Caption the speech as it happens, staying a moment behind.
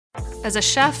As a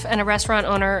chef and a restaurant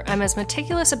owner, I'm as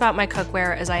meticulous about my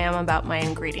cookware as I am about my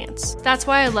ingredients. That's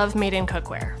why I love Made In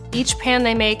Cookware. Each pan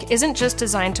they make isn't just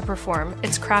designed to perform,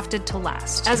 it's crafted to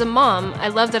last. As a mom, I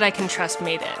love that I can trust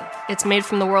Made In. It's made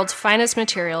from the world's finest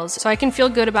materials, so I can feel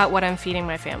good about what I'm feeding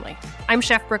my family. I'm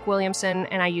Chef Brooke Williamson,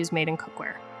 and I use Made In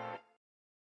Cookware.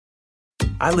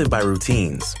 I live by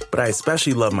routines, but I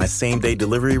especially love my same-day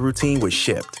delivery routine with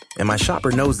Shipt. And my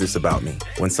shopper knows this about me.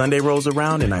 When Sunday rolls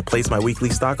around and I place my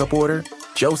weekly stock-up order,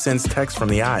 Joe sends texts from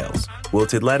the aisles.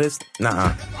 Wilted lettuce? Nuh-uh,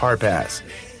 hard pass.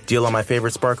 Deal on my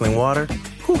favorite sparkling water?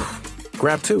 Whew,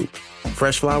 grab two.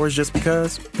 Fresh flowers just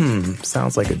because?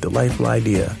 Sounds like a delightful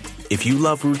idea. If you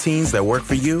love routines that work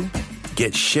for you,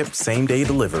 get Shipt same-day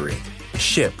delivery.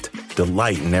 Shipt,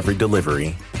 delight in every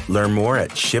delivery. Learn more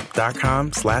at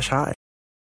shipt.com/hi.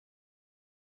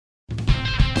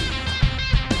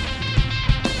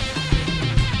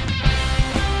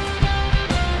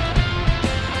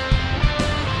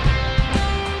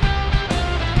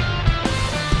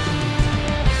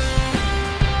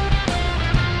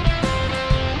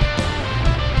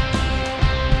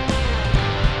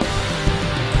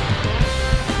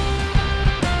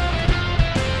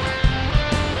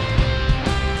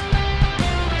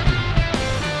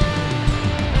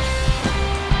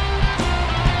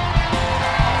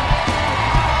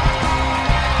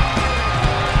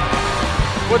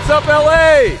 What's up,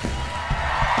 LA?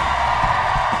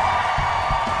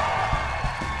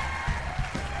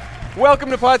 Welcome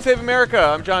to Pod Save America.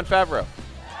 I'm John Favreau.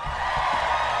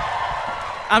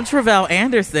 I'm Travell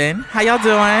Anderson. How y'all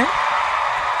doing?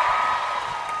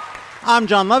 I'm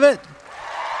John Lovett.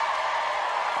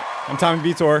 I'm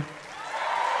Tommy Vitor.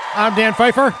 I'm Dan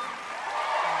Pfeiffer.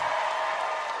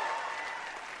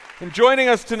 And joining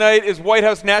us tonight is White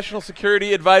House National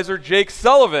Security Advisor Jake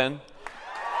Sullivan.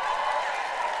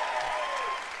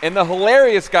 And the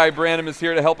hilarious Guy Branum is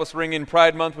here to help us ring in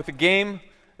Pride Month with a game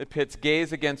that pits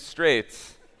gays against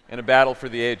straights in a battle for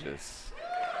the ages.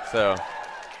 So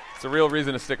it's a real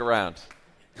reason to stick around.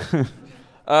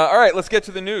 All right, let's get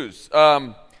to the news.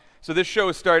 So this show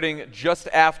is starting just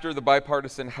after the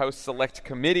bipartisan House Select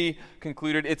Committee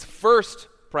concluded its first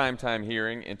primetime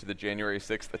hearing into the January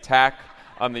 6th attack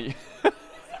on the...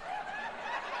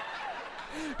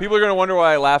 People are going to wonder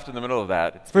why I laughed in the middle of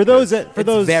that. It's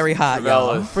very hot,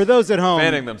 y'all. For those at home,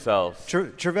 fanning themselves.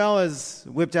 Travell has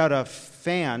whipped out a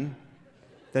fan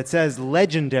that says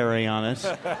 "legendary" on it.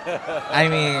 I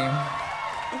mean,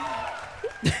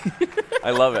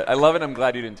 I love it. I'm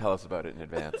glad you didn't tell us about it in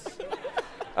advance.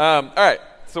 All right.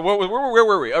 So where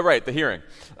were we? All right, the hearing.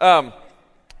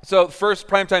 So first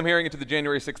primetime hearing into the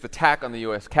January 6th attack on the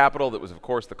U.S. Capitol. That was, of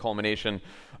course, the culmination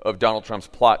of Donald Trump's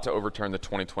plot to overturn the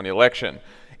 2020 election.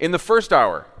 In the first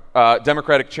hour,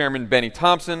 Democratic Chairman Benny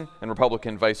Thompson and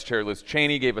Republican Vice Chair Liz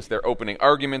Cheney gave us their opening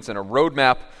arguments and a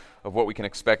roadmap of what we can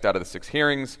expect out of the 6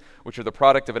 hearings, which are the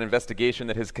product of an investigation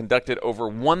that has conducted over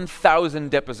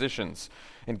 1,000 depositions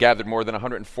and gathered more than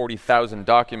 140,000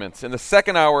 documents. In the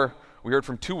second hour, we heard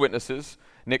from 2 witnesses,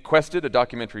 Nick Quested, a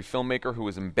documentary filmmaker who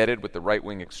was embedded with the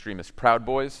right-wing extremist Proud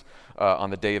Boys on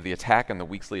the day of the attack and the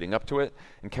weeks leading up to it,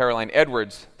 and Caroline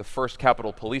Edwards, the first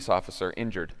Capitol police officer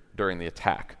injured during the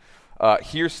attack.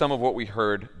 Here's some of what we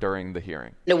heard during the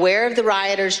hearing. Aware of the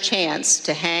rioters' chance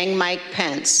to hang Mike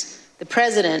Pence, the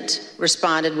president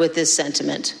responded with this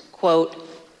sentiment, quote,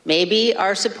 "Maybe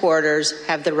our supporters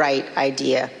have the right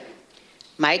idea.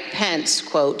 Mike Pence,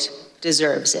 quote,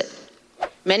 deserves it."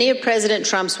 Many of President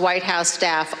Trump's White House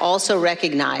staff also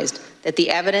recognized that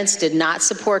the evidence did not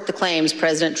support the claims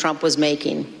President Trump was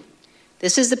making.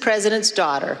 This is the president's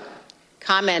daughter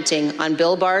commenting on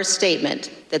Bill Barr's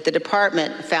statement that the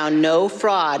department found no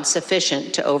fraud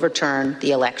sufficient to overturn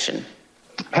the election.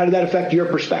 How did that affect your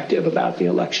perspective about the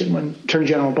election when Attorney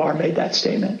General Barr made that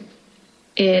statement?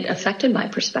 It affected my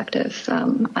perspective.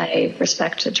 I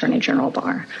respect Attorney General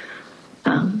Barr.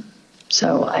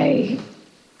 So I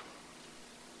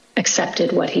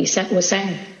accepted what he was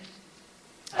saying.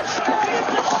 They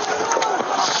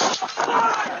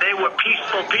were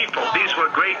peaceful people. These were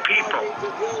great people.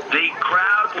 The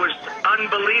crowd was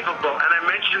unbelievable. And I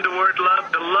mentioned the word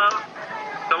love, the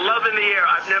love in the air.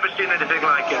 I've never seen anything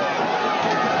like it.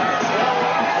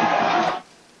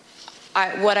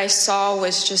 What I saw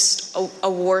was just a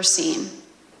war scene.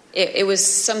 It was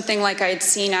something like I had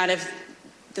seen out of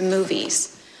the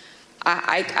movies.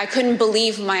 I couldn't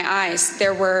believe my eyes.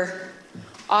 There were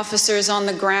officers on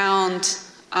the ground,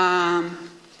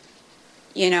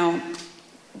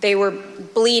 they were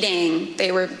bleeding,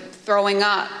 they were throwing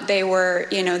up, they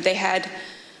had,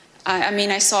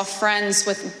 I saw friends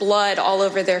with blood all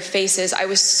over their faces. I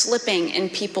was slipping in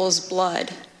people's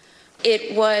blood.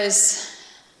 It was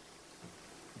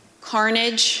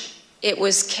carnage. It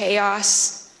was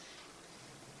chaos.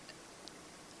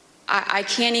 I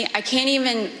can't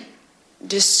even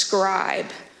describe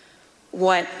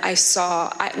what I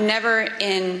saw. Never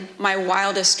in my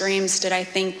wildest dreams did I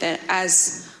think that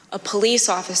as a police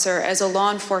officer, as a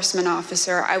law enforcement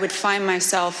officer, I would find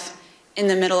myself in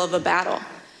the middle of a battle.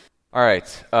 All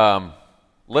right.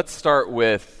 Let's start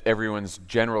with everyone's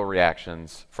general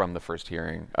reactions from the first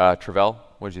hearing. Travell,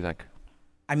 what did you think?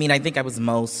 I mean, I think I was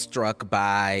most struck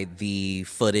by the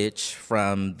footage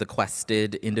from the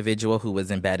quested individual who was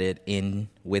embedded in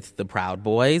with the Proud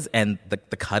Boys, and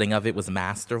the cutting of it was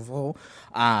masterful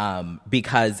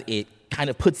because it kind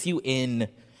of puts you in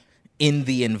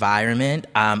the environment.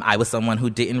 I was someone who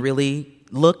didn't really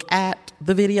look at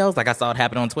the videos. Like, I saw it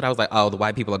happen on Twitter. I was like, oh, the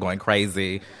white people are going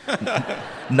crazy.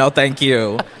 No, thank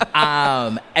you.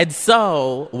 And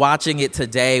so watching it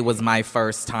today was my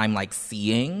first time, like,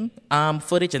 seeing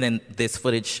footage. And then this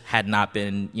footage had not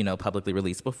been, publicly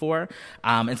released before.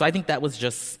 And so I think that was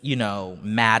just,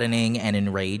 maddening and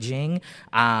enraging.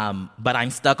 But I'm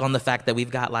stuck on the fact that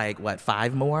we've got,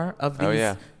 5 more of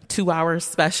these 2-hour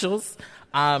specials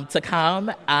to come.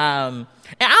 And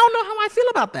I don't know how I feel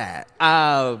about that.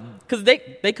 Because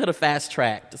they could have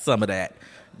fast-tracked some of that.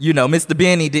 Mr.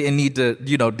 Benny didn't need to,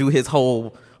 do his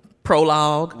whole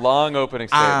prologue. Long opening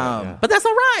statement. But that's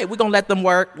all right. We're going to let them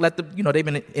work. Let them, they've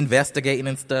been investigating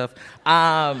and stuff.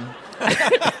 But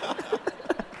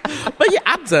yeah,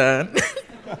 I'm done.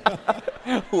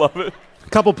 Love it.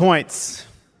 Couple points.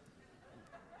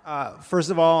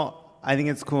 First of all, I think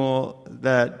it's cool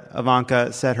that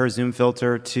Ivanka set her Zoom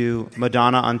filter to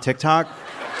Madonna on TikTok.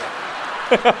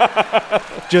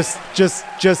 just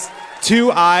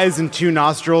 2 eyes and 2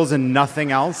 nostrils and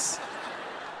nothing else.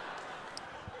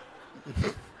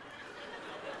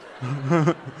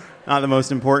 Not the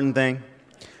most important thing.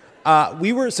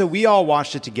 We all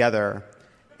watched it together,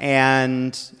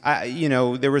 and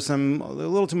there was a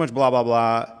little too much blah blah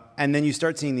blah, and then you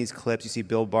start seeing these clips. You see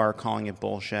Bill Barr calling it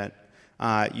bullshit.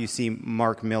 You see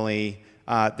Mark Milley,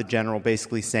 the general,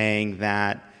 basically saying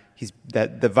that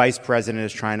the vice president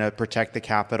is trying to protect the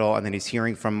Capitol, and then he's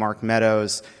hearing from Mark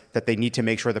Meadows that they need to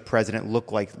make sure the president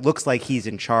looks like he's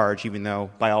in charge, even though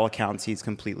by all accounts he's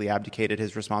completely abdicated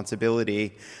his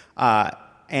responsibility.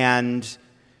 And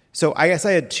so I guess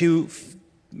I had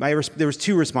there was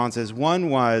 2 responses. One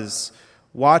was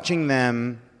watching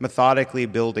them methodically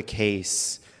build a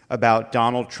case about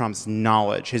Donald Trump's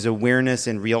knowledge, his awareness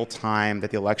in real time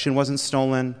that the election wasn't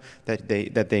stolen, that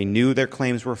they knew their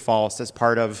claims were false as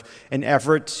part of an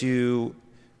effort to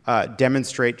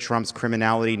demonstrate Trump's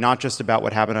criminality, not just about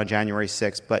what happened on January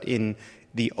 6th, but in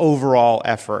the overall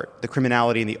effort, the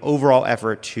criminality in the overall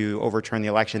effort to overturn the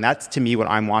election. That's, to me, what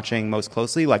I'm watching most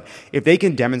closely. Like, if they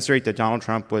can demonstrate that Donald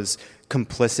Trump was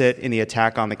complicit in the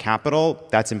attack on the Capitol,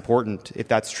 that's important. If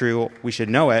that's true, we should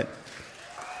know it.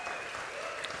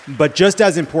 But just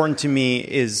as important to me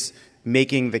is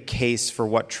making the case for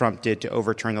what Trump did to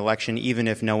overturn the election, even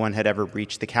if no one had ever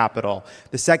breached the Capitol.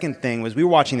 The second thing was we were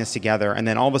watching this together, and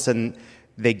then all of a sudden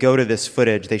they go to this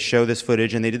footage, they show this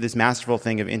footage, and they did this masterful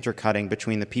thing of intercutting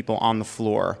between the people on the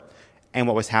floor and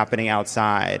what was happening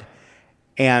outside.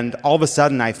 And all of a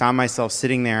sudden I found myself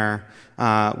sitting there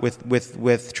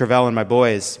with Travell and my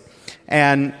boys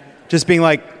and just being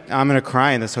like, I'm going to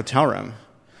cry in this hotel room.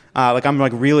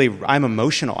 I'm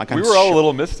emotional. We were all a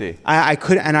little misty. I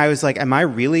could, and I was like, am I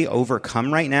really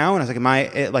overcome right now? And I was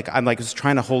like, I'm just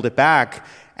trying to hold it back.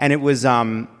 And it was,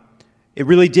 it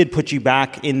really did put you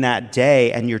back in that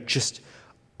day, and you're just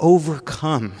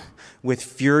overcome with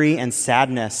fury and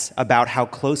sadness about how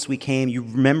close we came. You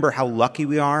remember how lucky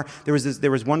we are. There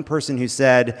was one person who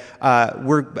said,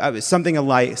 something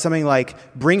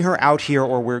like, bring her out here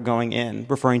or we're going in,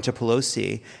 referring to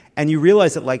Pelosi. And you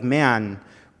realize that, man,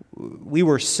 we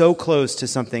were so close to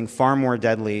something far more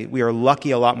deadly. We are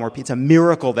lucky a lot more. It's a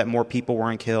miracle that more people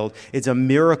weren't killed. It's a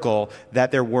miracle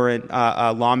that there weren't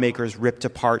lawmakers ripped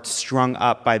apart, strung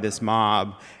up by this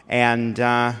mob. And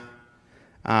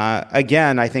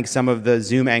again, I think some of the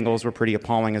Zoom angles were pretty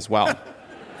appalling as well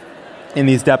in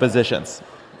these depositions.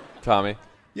 Tommy?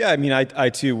 Yeah, I mean, I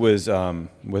too was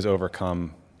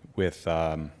overcome with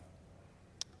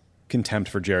contempt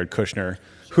for Jared Kushner,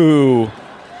 who's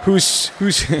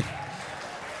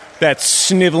that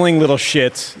sniveling little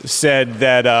shit said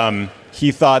that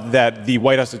he thought that the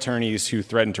White House attorneys who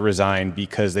threatened to resign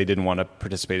because they didn't want to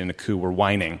participate in a coup were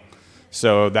whining.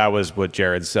 So that was what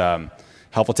Jared's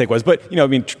helpful take was. But,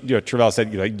 Travell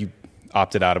said, you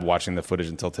opted out of watching the footage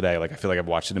until today. I feel like I've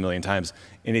watched it a million times,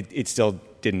 and it still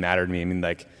didn't matter to me. I mean,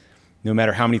 no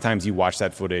matter how many times you watch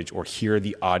that footage or hear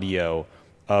the audio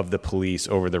of the police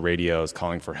over the radios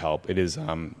calling for help. It is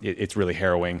it's really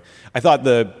harrowing. I thought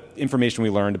the information we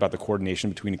learned about the coordination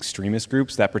between extremist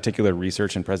groups, that particular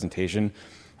research and presentation,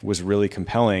 was really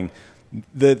compelling.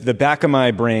 The back of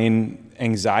my brain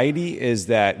anxiety is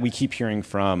that we keep hearing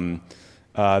from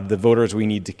the voters we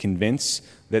need to convince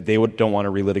that they don't want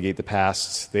to relitigate the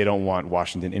past. They don't want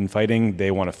Washington infighting.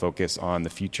 They want to focus on the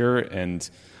future. And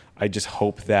I just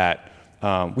hope that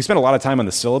we spent a lot of time on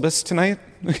the syllabus tonight,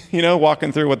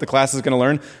 walking through what the class is going to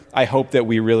learn. I hope that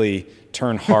we really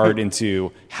turn hard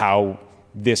into how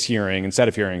this hearing and set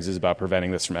of hearings is about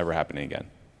preventing this from ever happening again.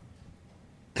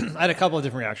 I had a couple of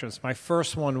different reactions. My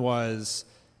first one was,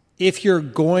 if you're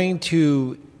going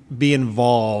to be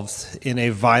involved in a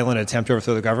violent attempt to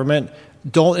overthrow the government,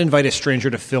 don't invite a stranger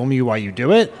to film you while you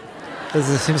do it.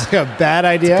 This seems like a bad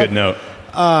idea. That's a good note.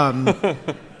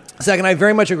 Second, I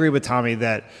very much agree with Tommy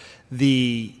that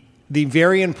the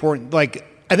very important, I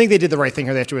think they did the right thing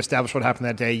here. They have to establish what happened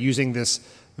that day using this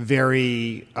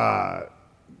very,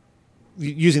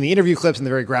 using the interview clips and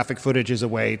the very graphic footage as a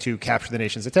way to capture the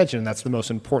nation's attention. And that's the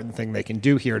most important thing they can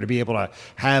do here, to be able to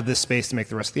have this space to make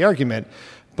the rest of the argument.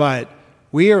 But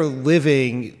we are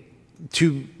living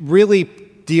to really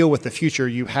deal with the future.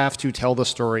 You have to tell the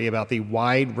story about the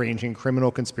wide-ranging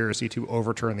criminal conspiracy to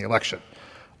overturn the election,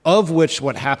 of which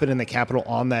what happened in the Capitol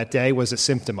on that day was a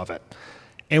symptom of it.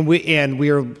 And we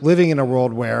are living in a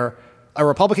world where a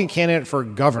Republican candidate for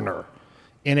governor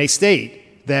in a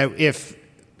state that, if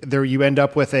there you end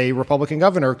up with a Republican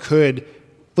governor, could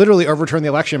literally overturn the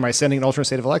election by sending an alternate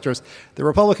state of electors. The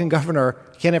Republican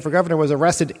candidate for governor was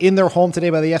arrested in their home today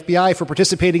by the FBI for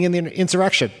participating in the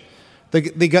insurrection.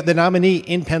 The nominee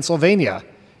in Pennsylvania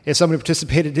is someone who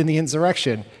participated in the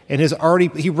insurrection and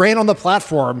he ran on the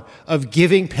platform of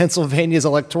giving Pennsylvania's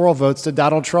electoral votes to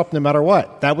Donald Trump no matter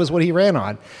what. That was what he ran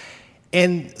on.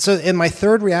 And my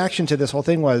third reaction to this whole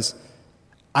thing was,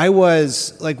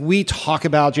 we talk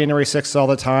about January 6th all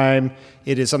the time.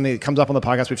 It is something that comes up on the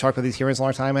podcast. We've talked about these hearings a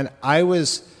long time. And I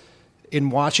was, in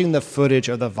watching the footage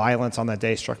of the violence on that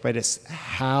day, struck by just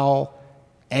how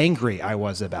angry I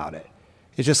was about it.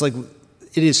 It's just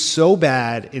it is so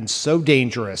bad and so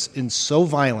dangerous and so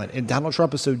violent. And Donald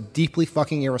Trump is so deeply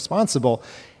fucking irresponsible.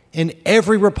 And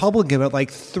every Republican,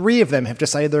 but 3 of them, have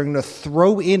decided they're going to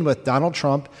throw in with Donald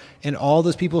Trump and all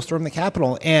those people storming the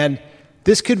Capitol. And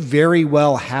this could very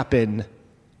well happen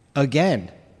again.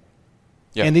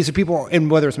 Yeah. And these are people, and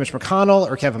whether it's Mitch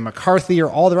McConnell or Kevin McCarthy or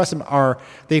all the rest of them,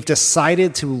 they've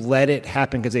decided to let it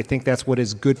happen because they think that's what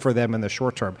is good for them in the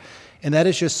short term. And that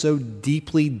is just so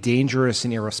deeply dangerous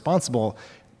and irresponsible.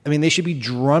 I mean, they should be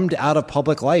drummed out of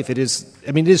public life. It is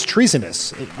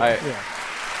treasonous.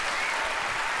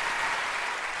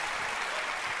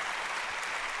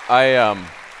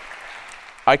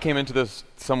 I came into this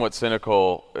somewhat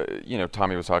cynical.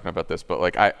 Tommy was talking about this,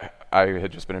 but I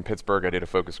had just been in Pittsburgh. I did a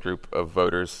focus group of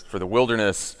voters for the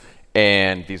wilderness,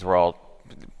 and these were all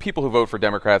people who vote for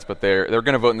Democrats, but they're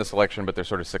going to vote in this election, but they're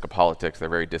sort of sick of politics. They're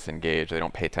very disengaged. They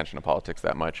don't pay attention to politics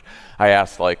that much. I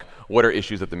asked, what are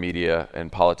issues that the media and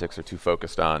politics are too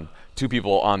focused on? 2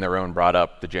 people on their own brought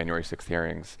up the January 6th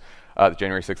hearings, the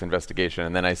January 6th investigation.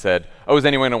 And then I said, is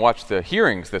anyone going to watch the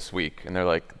hearings this week? And they're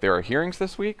like, there are hearings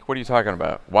this week? What are you talking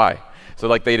about? Why? So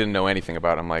they didn't know anything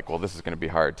about it. I'm like, well, this is going to be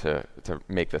hard to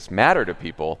make this matter to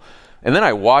people. And then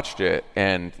I watched it,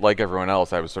 and like everyone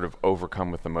else, I was sort of overcome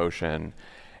with emotion.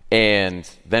 And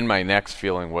then my next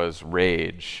feeling was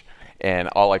rage. And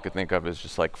all I could think of is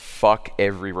just fuck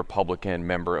every Republican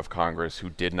member of Congress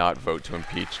who did not vote to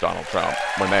impeach Donald Trump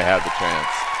when they had the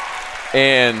chance.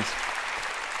 And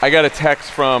I got a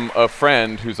text from a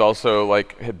friend who's also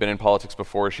had been in politics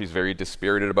before. She's very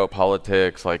dispirited about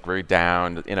politics, very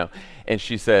down, and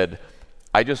she said,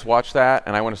 I just watched that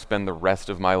and I want to spend the rest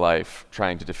of my life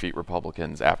trying to defeat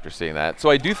Republicans after seeing that. So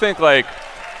I do think I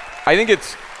think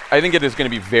it is going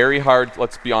to be very hard.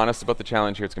 Let's be honest about the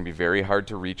challenge here. It's going to be very hard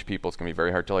to reach people. It's going to be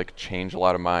very hard to change a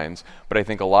lot of minds. But I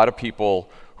think a lot of people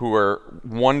who are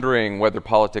wondering whether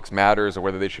politics matters or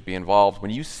whether they should be involved,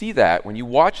 when you see that, when you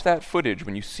watch that footage,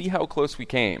 when you see how close we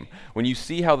came, when you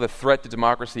see how the threat to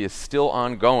democracy is still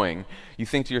ongoing, you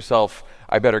think to yourself,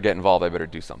 I better get involved. I better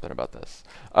do something about this.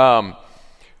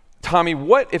 Tommy,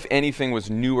 what, if anything,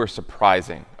 was new or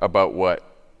surprising about what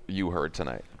you heard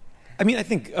tonight? I mean, I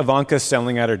think Ivanka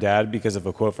selling out her dad because of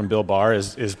a quote from Bill Barr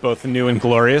is both new and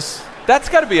glorious. That's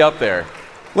got to be up there.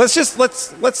 Let's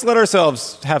let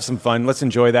ourselves have some fun. Let's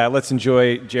enjoy that. Let's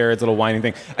enjoy Jared's little whining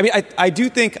thing. I mean, I do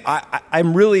think I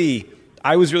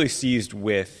was really seized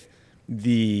with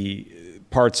the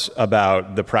parts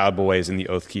about the Proud Boys and the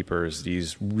Oath Keepers,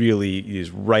 these right-wing,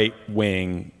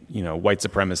 white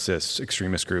supremacists,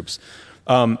 extremist groups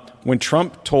When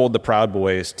Trump told the Proud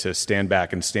Boys to stand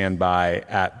back and stand by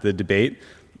at the debate,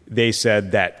 they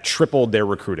said that tripled their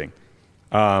recruiting.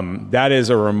 That is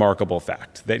a remarkable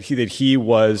fact, that he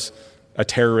was a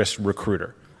terrorist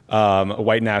recruiter, a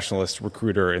white nationalist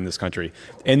recruiter in this country.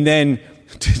 And then,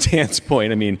 to Dan's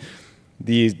point, I mean,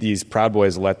 these Proud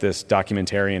Boys let this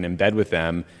documentarian in bed with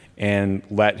them and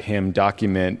let him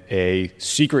document a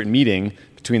secret meeting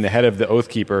between the head of the Oath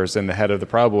Keepers and the head of the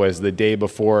Proud Boys the day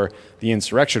before the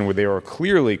insurrection, where they were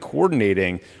clearly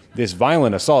coordinating this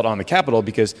violent assault on the Capitol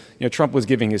because Trump was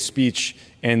giving his speech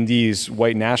and these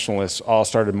white nationalists all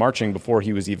started marching before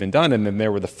he was even done, and then they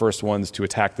were the first ones to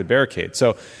attack the barricade.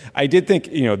 So I did think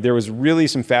there was really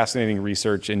some fascinating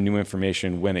research and new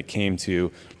information when it came to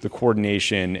the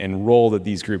coordination and role that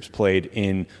these groups played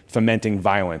in fomenting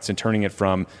violence and turning it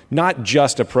from not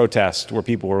just a protest where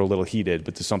people were a little heated,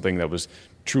 but to something that was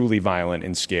truly violent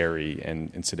and scary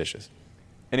and seditious.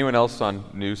 Anyone else on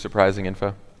new surprising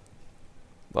info?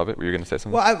 Love it. Were you going to say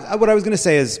something? Well, what I was going to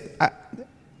say is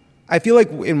I feel like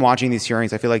in watching these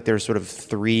hearings, I feel like there's sort of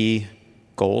three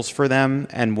goals for them.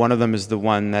 And one of them is the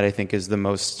one that I think is the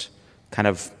most kind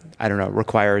of,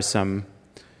 requires some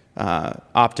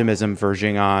optimism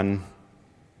verging on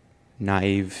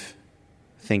naive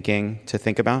thinking to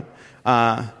think about.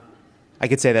 I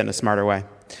could say that in a smarter way.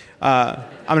 I'm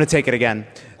going to take it again.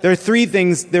 There are three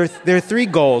things. There are three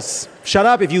goals. Shut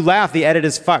up. If you laugh, the edit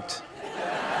is fucked.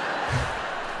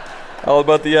 All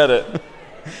about the edit.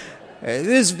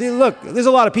 There's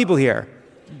a lot of people here.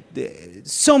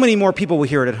 So many more people will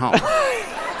hear it at home.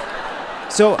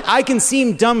 So I can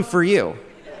seem dumb for you,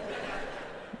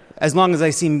 as long as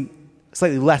I seem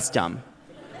slightly less dumb.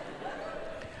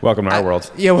 Welcome to our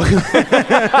world. Yeah.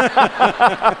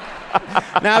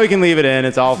 Now we can leave it in.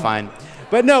 It's all fine.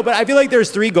 But I feel like there's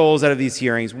three goals out of these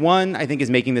hearings. One, I think, is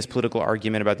making this political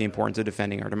argument about the importance of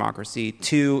defending our democracy.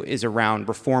 Two is around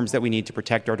reforms that we need to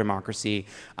protect our democracy.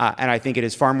 And I think it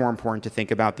is far more important to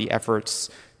think about the efforts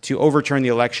to overturn the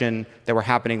election that were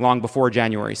happening long before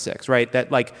January 6th, right?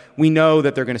 That, we know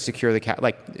that they're going to secure the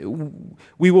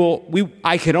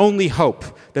I can only hope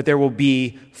that there will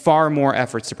be far more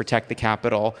efforts to protect the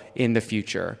Capitol in the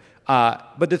future.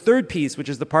 But the third piece, which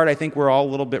is the part I think we're all a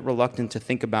little bit reluctant to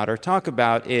think about or talk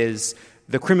about, is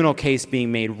the criminal case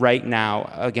being made right now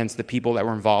against the people that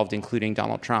were involved, including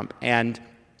Donald Trump. And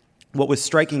what was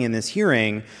striking in this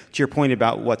hearing, to your point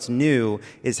about what's new,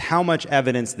 is how much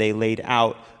evidence they laid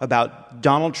out about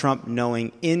Donald Trump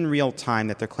knowing in real time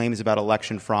that their claims about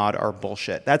election fraud are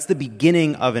bullshit. That's the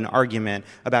beginning of an argument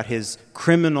about his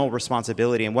criminal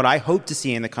responsibility. And what I hope to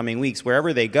see in the coming weeks,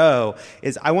 wherever they go,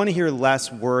 is I want to hear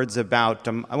less about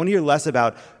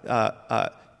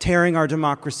tearing our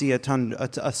democracy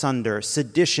asunder,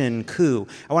 sedition, coup.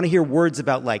 I want to hear words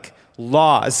about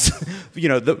laws,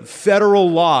 the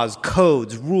federal laws,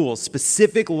 codes, rules,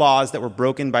 specific laws that were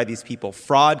broken by these people,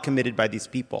 fraud committed by these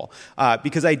people.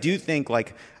 Because I do think,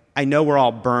 I know we're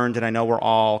all burned and I know we're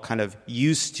all kind of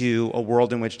used to a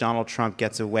world in which Donald Trump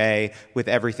gets away with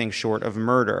everything short of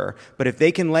murder. But if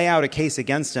they can lay out a case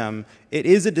against him, it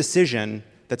is a decision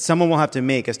that someone will have to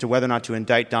make as to whether or not to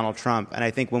indict Donald Trump. And I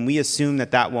think when we assume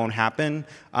that won't happen,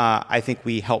 I think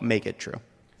we help make it true.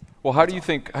 Well, how do you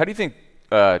think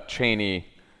Cheney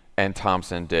and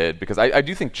Thompson did? Because I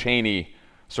do think Cheney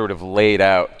sort of laid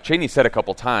out. Cheney said a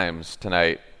couple times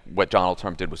tonight what Donald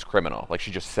Trump did was criminal. She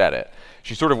just said it.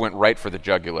 She sort of went right for the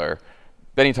jugular.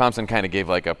 Benny Thompson kind of gave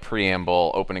a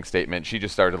preamble opening statement. She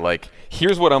just started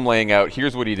here's what I'm laying out.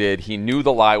 Here's what he did. He knew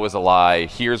the lie was a lie.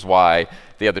 Here's why.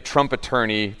 They had the Trump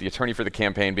attorney, the attorney for the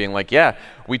campaign, being yeah,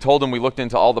 we told him we looked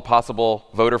into all the possible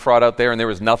voter fraud out there and there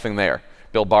was nothing there.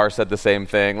 Bill Barr said the same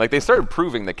thing. They started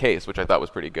proving the case, which I thought was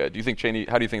pretty good. Do you think Cheney,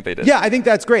 how do you think they did? Yeah, I think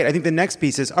that's great. I think the next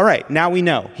piece is, all right, now we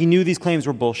know. He knew these claims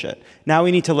were bullshit. Now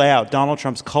we need to lay out Donald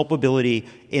Trump's culpability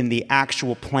in the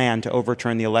actual plan to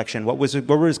overturn the election. What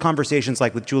were his conversations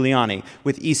like with Giuliani,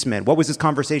 with Eastman? What was his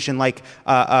conversation like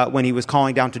when he was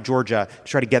calling down to Georgia to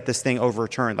try to get this thing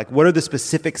overturned? What are the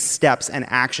specific steps and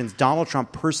actions Donald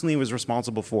Trump personally was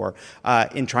responsible for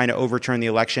in trying to overturn the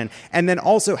election? And then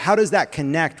also, how does that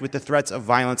connect with the threats of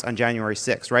violence on January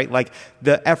 6th, right?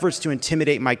 The efforts to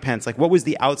intimidate Mike Pence. What was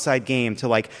the outside game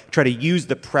to try to use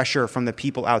the pressure from the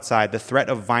people outside, the threat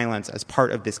of violence as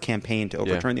part of this campaign to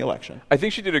overturn the election? I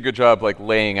think she did a good job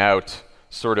laying out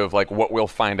sort of what we'll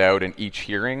find out in each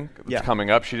hearing that's coming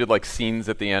up. She did scenes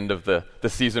at the end of the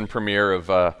season premiere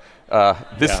of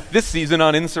this season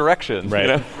on insurrection.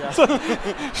 Right. So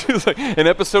she was in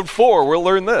episode 4 we'll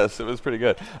learn this. It was pretty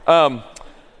good.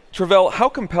 Travell, how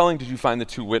compelling did you find the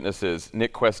two witnesses,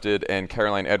 Nick Quested and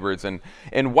Caroline Edwards, and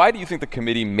why do you think the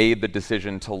committee made the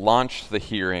decision to launch the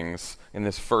hearings in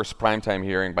this first primetime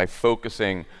hearing by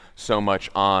focusing so much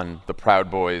on the Proud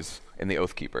Boys and the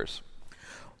Oath Keepers?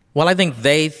 Well, I think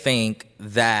they think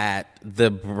that the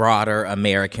broader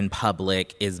American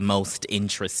public is most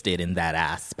interested in that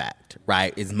aspect,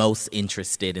 right? Is most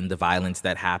interested in the violence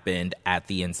that happened at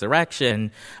the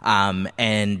insurrection,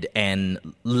 and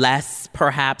less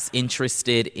perhaps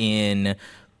interested in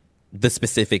the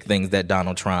specific things that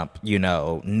Donald Trump,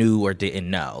 knew or didn't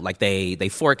know. Like they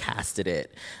forecasted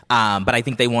it. But I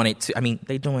think they wanted to,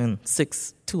 they're doing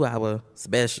 6 2-hour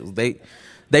specials.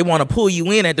 They want to pull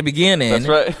you in at the beginning. That's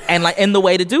right. And the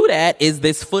way to do that is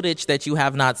this footage that you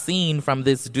have not seen from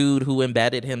this dude who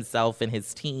embedded himself and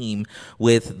his team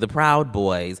with the Proud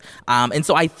Boys. And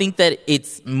so I think that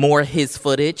it's more his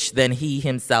footage than he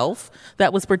himself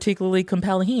that was particularly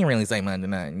compelling. He didn't really say much,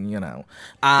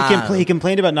 He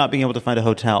complained about not being able to find a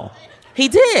hotel. He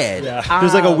did. Yeah.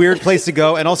 There's like a weird place to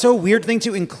go and also a weird thing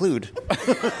to include.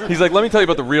 He's like, let me tell you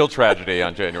about the real tragedy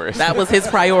on January 6th. That was his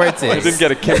priority. I didn't get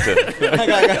a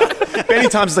Kimpton. Benny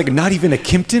Thompson's like, not even a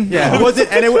Kimpton? Yeah. It wasn't,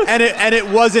 and it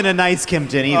wasn't a nice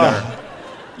Kimpton either.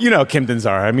 You know how Kimptons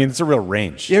are. It's a real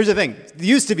range. Here's the thing. It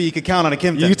used to be you could count on a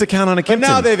Kimpton. You used to count on a Kimpton. But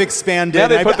now they've expanded. Yeah,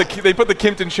 they put the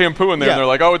Kimpton shampoo in there, and they're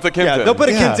like, oh, it's a Kimpton. Yeah, they'll put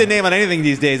a Kimpton name on anything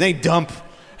these days. Any dump.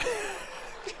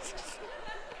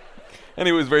 And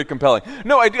it was very compelling.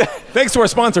 No, I do. Thanks to our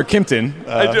sponsor, Kimpton.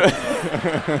 I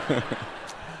do.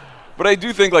 But I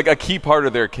do think a key part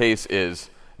of their case is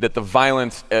that the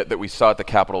violence that we saw at the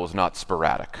Capitol was not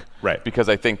sporadic. Right. Because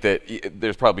I think that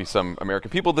there's probably some American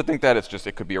people that think that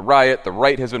it could be a riot. The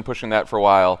right has been pushing that for a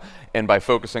while. And by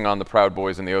focusing on the Proud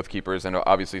Boys and the Oath Keepers, and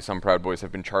obviously some Proud Boys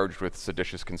have been charged with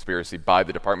seditious conspiracy by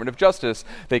the Department of Justice,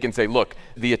 they can say, look,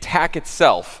 the attack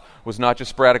itself was not just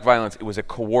sporadic violence, it was a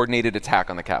coordinated attack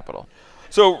on the Capitol.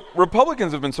 So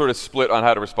Republicans have been sort of split on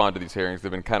how to respond to these hearings.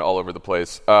 They've been kind of all over the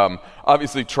place.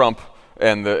 Obviously, Trump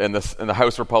and the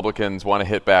House Republicans want to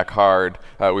hit back hard.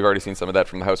 We've already seen some of that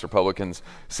from the House Republicans.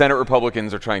 Senate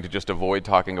Republicans are trying to just avoid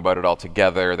talking about it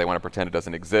altogether. They want to pretend it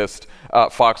doesn't exist.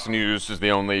 Fox News is the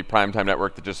only primetime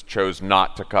network that just chose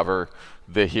not to cover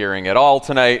the hearing at all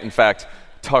tonight. In fact,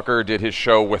 Tucker did his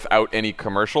show without any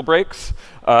commercial breaks,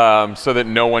 so that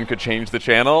no one could change the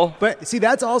channel. But see,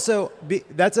 that's also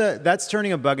that's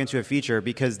turning a bug into a feature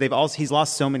because he's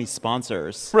lost so many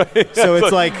sponsors. Right. So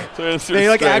it's they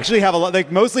strange. actually have a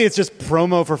lot. Mostly it's just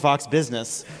promo for Fox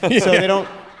Business. So they don't.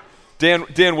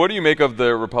 Dan, what do you make of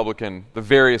the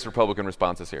various Republican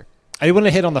responses here? I want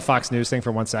to hit on the Fox News thing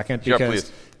for 1 second because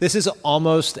please. This is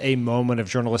almost a moment of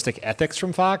journalistic ethics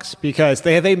from Fox because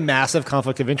they have a massive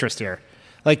conflict of interest here.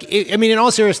 In all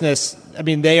seriousness,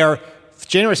 January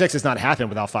 6th has not happened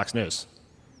without Fox News,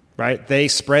 right? They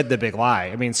spread the big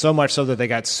lie. So much so that they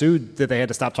got sued that they had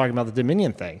to stop talking about the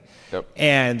Dominion thing. Yep.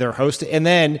 And their hosts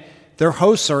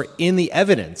are in the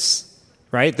evidence,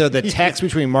 right? The text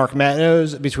between Mark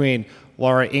Meadows, between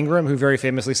Laura Ingraham, who very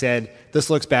famously said,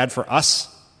 "This looks bad for us."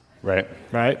 Right.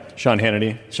 Sean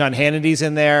Hannity's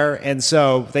in there. And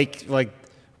so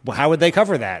how would they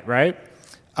cover that, right?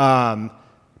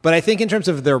 But I think in terms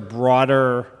of their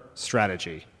broader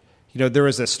strategy, there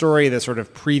was a story that sort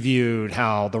of previewed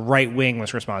how the right wing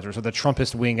was responsible, so the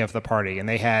Trumpist wing of the party, and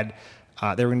they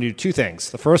were going to do two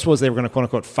things. The first was they were going to quote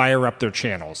unquote fire up their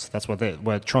channels. That's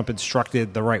what Trump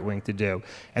instructed the right wing to do,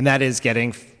 and that is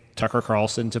getting Tucker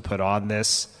Carlson to put on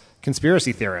this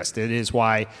conspiracy theorist. It is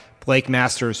why Blake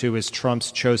Masters, who is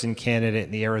Trump's chosen candidate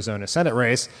in the Arizona Senate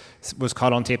race, was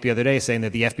caught on tape the other day saying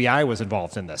that the FBI was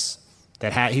involved in this.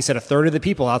 He said a third of the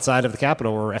people outside of the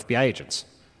Capitol were FBI agents.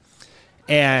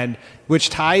 And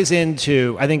which ties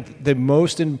into, I think,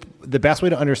 the best way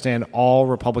to understand all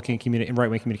Republican and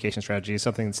right-wing communication strategy is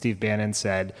something that Steve Bannon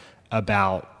said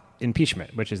about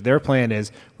impeachment, which is their plan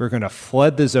is we're going to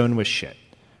flood the zone with shit.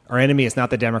 Our enemy is not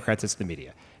the Democrats, it's the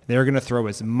media. They're going to throw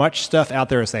as much stuff out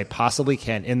there as they possibly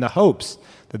can in the hopes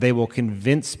that they will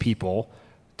convince people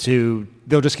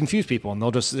they'll just confuse people, and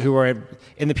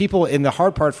the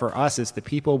hard part for us is the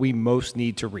people we most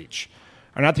need to reach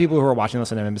are not the people who are watching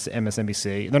this on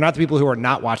MSNBC. They're not the people who are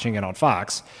not watching it on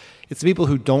Fox. It's the people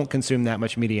who don't consume that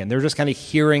much media, and they're just kind of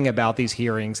hearing about these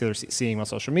hearings. They're seeing on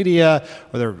social media,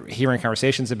 or they're hearing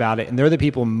conversations about it, and they're the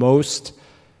people most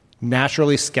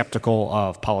naturally skeptical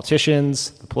of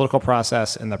politicians, the political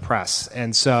process, and the press.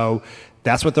 And so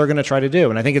that's what they're going to try to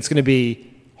do. And I think it's going to be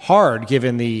hard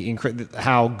given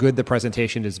how good the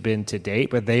presentation has been to date,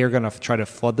 but they are going to try to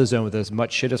flood the zone with as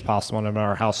much shit as possible, no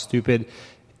matter how stupid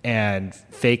and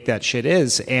fake that shit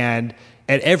is. And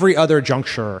at every other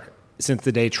juncture since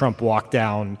the day Trump walked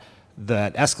down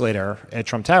that escalator at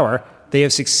Trump Tower, they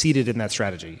have succeeded in that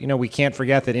strategy. We can't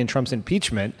forget that in Trump's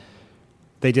impeachment,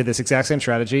 they did this exact same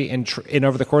strategy. And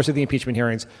over the course of the impeachment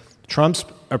hearings, Trump's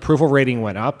approval rating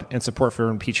went up and support for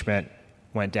impeachment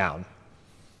went down.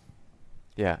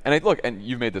 Yeah. And and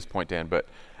you've made this point, Dan, but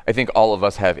I think all of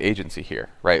us have agency here,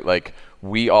 right? Like,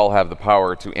 we all have the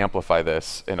power to amplify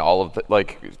this and all of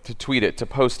to tweet it, to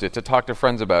post it, to talk to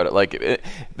friends about it.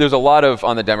 There's a lot of,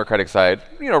 on the Democratic side,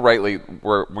 rightly,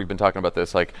 we've been talking about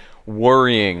this,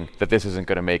 worrying that this isn't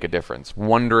going to make a difference,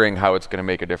 wondering how it's going to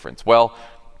make a difference. Well,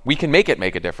 we can make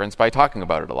a difference by talking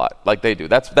about it a lot, like they do.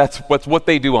 That's what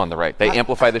they do on the right. They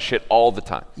amplify the shit all the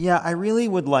time. Yeah, I really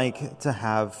would like to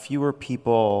have fewer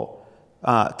people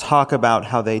talk about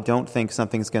how they don't think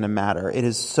something's going to matter. It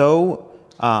is so,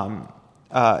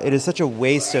 it is such a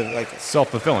waste of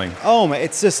self-fulfilling. Oh,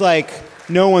 it's just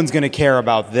no one's going to care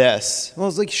about this. Well,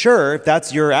 it's sure, if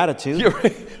that's your attitude.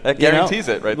 That guarantees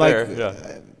it right there.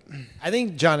 Yeah. I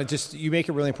think, John, you make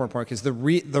a really important point because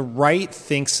the right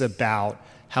thinks about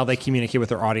how they communicate with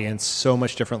their audience so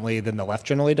much differently than the left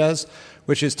generally does,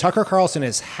 which is Tucker Carlson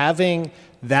is having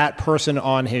that person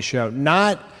on his show,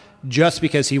 not just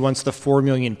because he wants the 4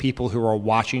 million people who are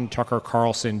watching Tucker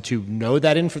Carlson to know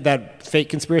that fake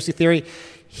conspiracy theory.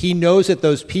 He knows that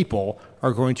those people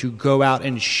are going to go out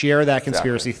and share that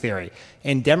conspiracy theory.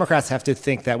 And Democrats have to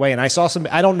think that way. And I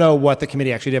don't know what the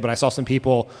committee actually did, but I saw some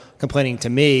people complaining to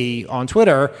me on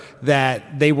Twitter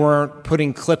that they weren't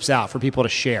putting clips out for people to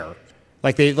share.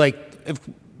 If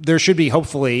there should be,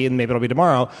 hopefully, and maybe it'll be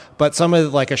tomorrow, but some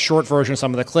of a short version of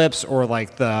some of the clips or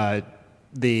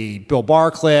the Bill Barr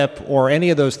clip or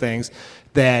any of those things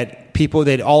that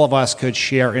all of us could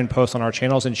share and post on our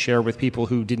channels and share with people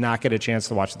who did not get a chance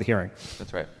to watch the hearing.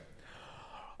 That's right.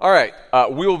 All right.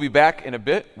 We will be back in a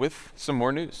bit with some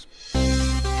more news.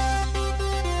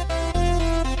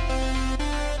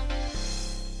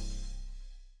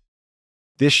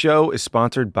 This show is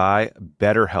sponsored by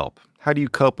BetterHelp. How do you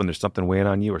cope when there's something weighing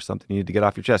on you or something you need to get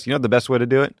off your chest? You know the best way to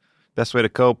do it? Best way to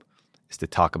cope is to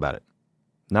talk about it.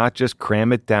 Not just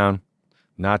cram it down,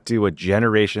 not do what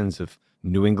generations of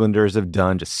New Englanders have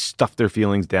done, just stuff their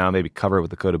feelings down, maybe cover it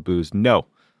with a coat of booze. No,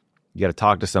 you got to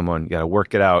talk to someone, you got to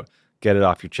work it out, get it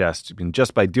off your chest. And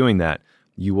just by doing that,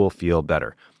 you will feel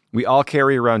better. We all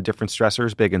carry around different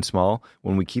stressors, big and small.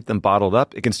 When we keep them bottled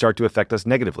up, it can start to affect us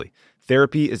negatively.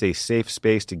 Therapy is a safe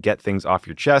space to get things off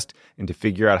your chest and to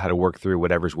figure out how to work through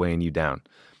whatever's weighing you down.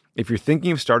 If you're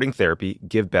thinking of starting therapy,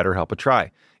 give BetterHelp a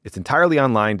try. It's entirely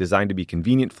online, designed to be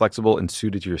convenient, flexible, and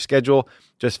suited to your schedule.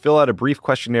 Just fill out a brief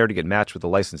questionnaire to get matched with a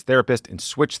licensed therapist and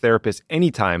switch therapists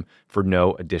anytime for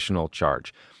no additional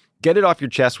charge. Get it off your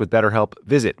chest with BetterHelp.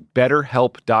 Visit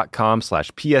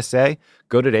betterhelp.com/PSA.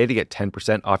 Go today to get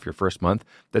 10% off your first month.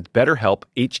 That's BetterHelp,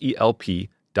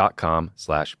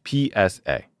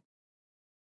 HELP.com/PSA.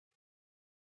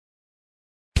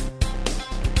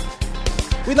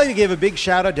 We'd like to give a big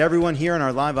shout out to everyone here in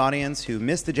our live audience who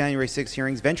missed the January 6th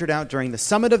hearings, ventured out during the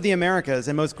Summit of the Americas,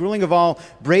 and most grueling of all,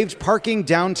 braved parking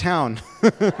downtown.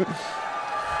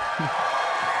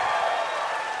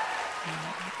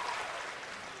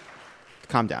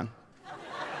 Calm down.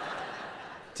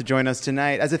 To join us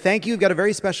tonight. As a thank you, we've got a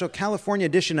very special California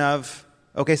edition of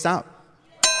OK Stop.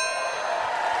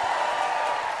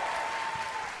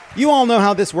 You all know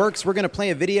how this works. We're going to play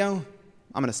a video.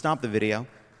 I'm going to stop the video.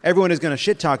 Everyone is going to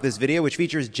shit talk this video, which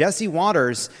features Jesse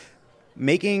Watters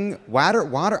making Waters?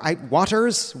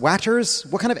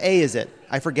 What kind of A is it?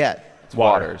 I forget. It's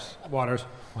Waters. Waters.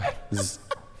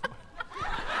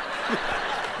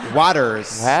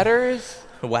 Waters.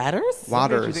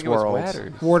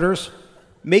 Waters.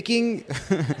 Making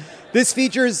this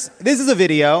is a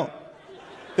video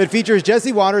that features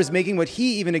Jesse Watters making what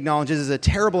he even acknowledges is a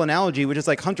terrible analogy, which is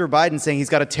like Hunter Biden saying he's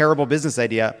got a terrible business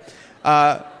idea.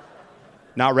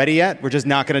 Not ready yet? We're just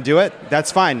not going to do it?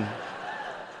 That's fine.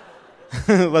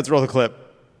 Let's roll the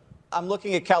clip. I'm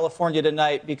looking at California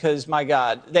tonight because, my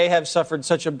God, they have suffered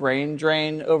such a brain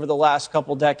drain over the last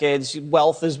couple decades.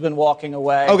 Wealth has been walking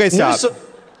away. Okay, stop.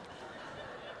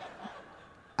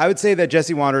 I would say that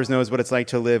Jesse Watters knows what it's like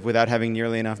to live without having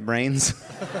nearly enough brains.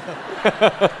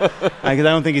 Because I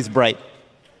don't think he's bright.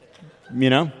 You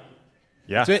know?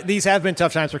 Yeah. So these have been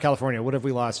tough times for California. What have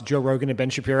we lost? Joe Rogan and Ben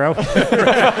Shapiro? That's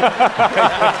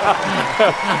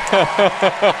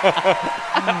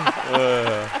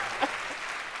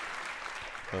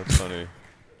funny.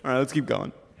 All right, let's keep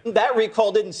going. That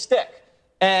recall didn't stick.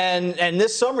 And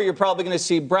this summer, you're probably going to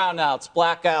see brownouts,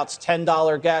 blackouts,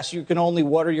 $10 gas. You can only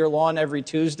water your lawn every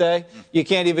Tuesday. You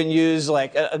can't even use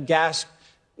like a gas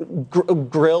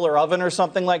grill or oven or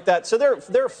something like that. So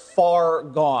they're far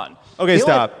gone. Okay,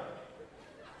 stop.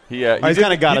 He's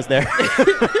kind of got us there.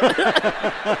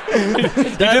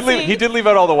 He did leave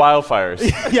out all the wildfires.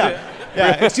 Yeah.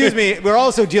 Excuse me. We're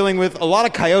also dealing with a lot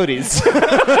of coyotes.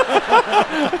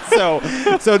 so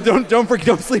don't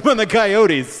sleep on the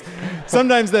coyotes.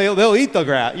 Sometimes they'll eat the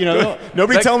grass.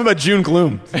 Nobody tell them about June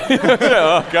gloom.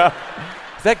 Oh God.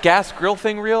 Is that gas grill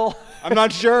thing real? I'm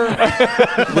not sure.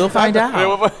 We'll find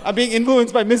out. I'm being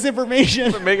influenced by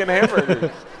misinformation. We're making hamburgers.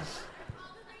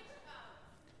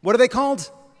 What are they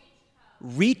called?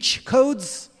 Reach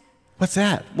codes? What's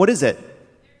that? What is it?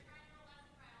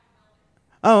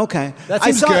 Oh, okay. That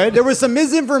seems good. There was some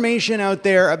misinformation out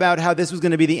there about how this was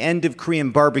going to be the end of Korean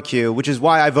barbecue, which is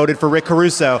why I voted for Rick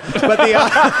Caruso. But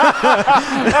I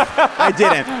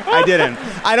didn't.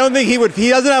 I don't think he would. He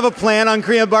doesn't have a plan on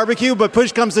Korean barbecue. But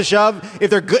push comes to shove,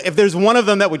 if there's one of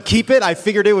them that would keep it, I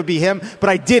figured it would be him.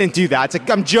 But I didn't do that.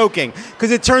 I'm joking,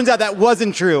 because it turns out that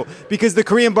wasn't true. Because the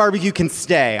Korean barbecue can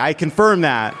stay. I confirm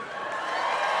that.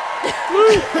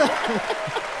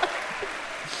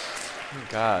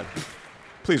 God.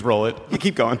 Please roll it. You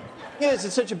keep going.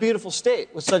 It's such a beautiful state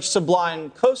with such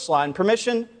sublime coastline.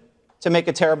 Permission to make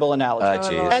a terrible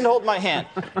analogy. And hold my hand.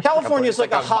 California is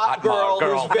like a hot girl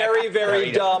who's very,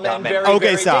 very dumb and very,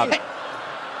 Okay, very stop.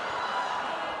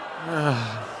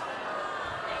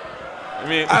 I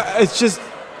mean, It's just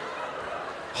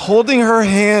holding her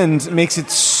hand makes it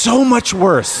so much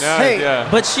worse.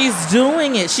 But she's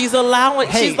doing it. She's allowing.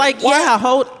 She's like,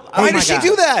 hold. Why does she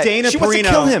do that? Dana she Perino. wants to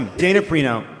kill him. Dana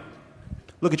Perino.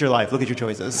 Look at your life. Look at your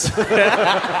choices.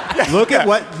 Look at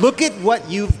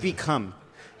what you've become.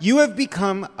 You have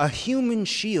become a human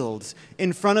shield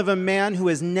in front of a man who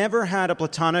has never had a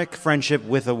platonic friendship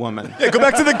with a woman. Yeah, go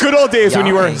back to the good old days when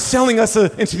you were selling us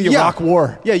into the Iraq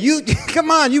War. Yeah,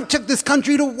 come on, you took this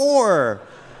country to war.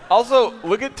 Also,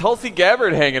 look at Tulsi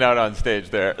Gabbard hanging out on stage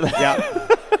there.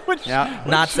 Yeah.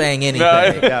 Not saying anything.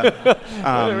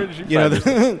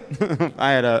 I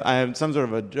had some sort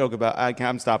of a joke about.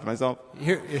 I'm stopping myself.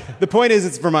 The point is,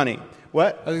 it's for money.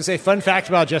 What? I was going to say, fun fact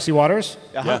about Jesse Waters.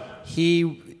 Uh-huh.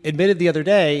 He admitted the other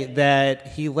day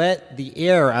that he let the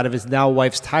air out of his now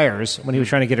wife's tires when he was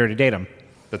trying to get her to date him.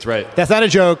 That's right. That's not a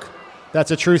joke. That's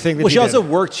a true thing that she also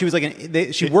worked. She was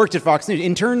like she worked at Fox News.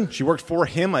 Intern? She worked for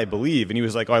him, I believe. And he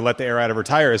was like, I let the air out of her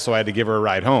tires, so I had to give her a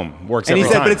ride home. Works and every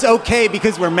he said, time. but it's okay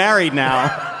because we're married now.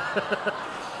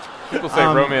 People say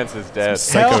romance is dead.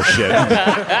 Psycho shit.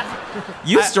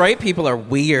 You straight people are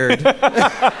weird.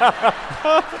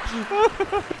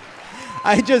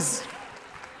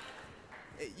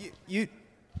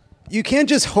 You can't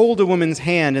just hold a woman's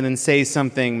hand and then say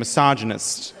something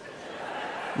misogynist.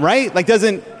 Right?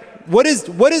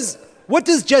 What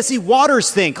does Jesse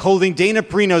Waters think holding Dana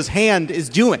Perino's hand is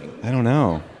doing? I don't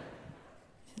know.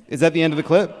 Is that the end of the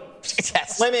clip?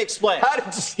 Yes. Let me explain.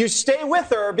 You stay with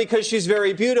her because she's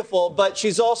very beautiful, but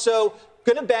she's also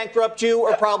going to bankrupt you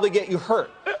or probably get you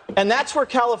hurt. And that's where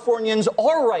Californians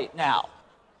are right now.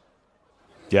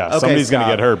 Yeah, Okay, somebody's going to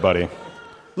stop. get hurt, buddy.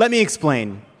 Let me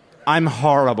explain. I'm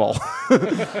horrible.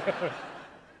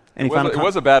 It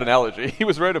was a bad analogy. He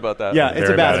was right about that. Yeah, it's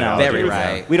a bad analogy. Very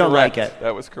right. We don't Correct. like it.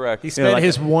 That was correct. He spent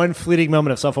his one fleeting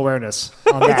moment of self-awareness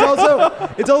on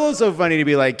that. It's also so funny to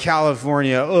be like,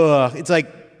 California, ugh. It's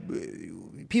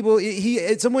like people,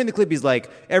 at some point in the clip, he's like,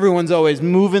 everyone's always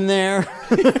moving there.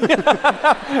 This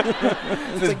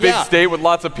big state with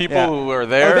lots of people who are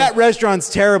there. Oh, that restaurant's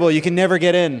terrible. You can never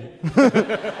get in.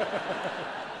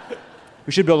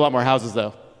 We should build a lot more houses,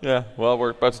 though. Yeah, well, we're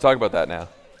about to talk about that now.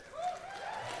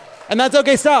 And that's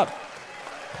okay, stop.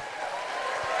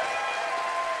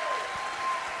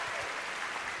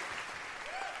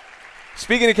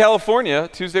 Speaking of California,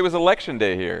 Tuesday was election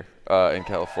day here in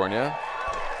California.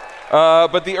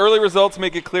 But the early results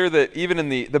make it clear that even in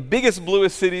the biggest,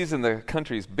 bluest cities in the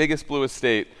country's biggest, bluest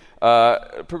state,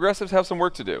 progressives have some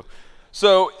work to do.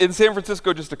 So in San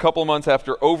Francisco, just a couple of months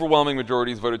after overwhelming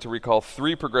majorities voted to recall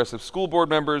 3 progressive school board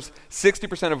members,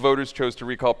 60% of voters chose to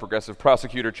recall progressive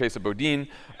prosecutor Chesa Boudin,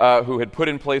 who had put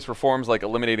in place reforms like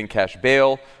eliminating cash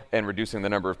bail and reducing the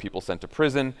number of people sent to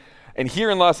prison. And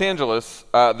here in Los Angeles,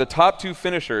 the top 2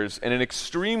 finishers in an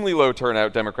extremely low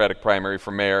turnout Democratic primary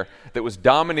for mayor that was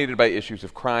dominated by issues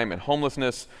of crime and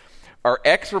homelessness are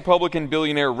ex-Republican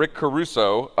billionaire Rick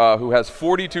Caruso, who has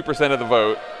 42% of the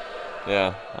vote.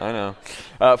 Yeah, I know.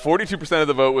 42% of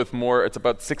the vote with more, it's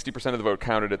about 60% of the vote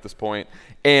counted at this point.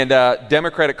 And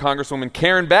Democratic Congresswoman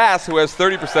Karen Bass, who has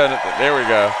 30%. There we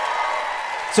go.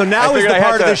 So now is the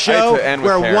part of the show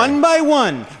where Karen. one by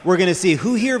one, we're going to see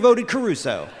who here voted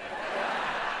Caruso.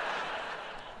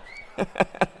 Because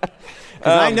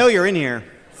I know you're in here.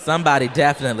 Somebody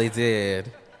definitely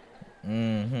did.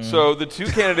 Mm-hmm. So the two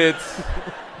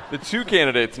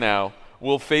candidates now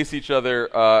will face each other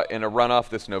in a runoff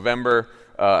this November,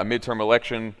 a midterm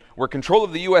election where control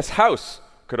of the U.S. House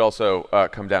could also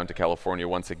come down to California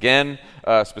once again,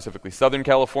 specifically Southern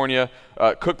California.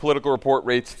 Cook Political Report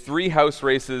rates 3 House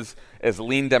races as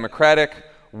lean Democratic,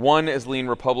 1 as lean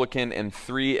Republican, and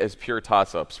 3 as pure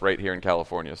toss-ups right here in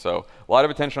California. So a lot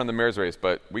of attention on the mayor's race,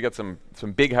 but we got some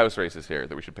big House races here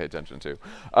that we should pay attention to.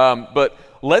 But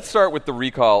let's start with the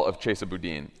recall of Chesa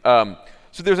Boudin.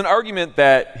 So there's an argument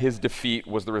that his defeat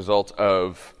was the result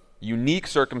of unique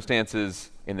circumstances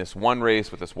in this one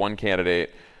race with this one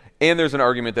candidate, and there's an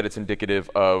argument that it's indicative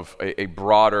of a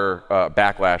broader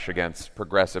backlash against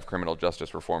progressive criminal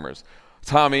justice reformers.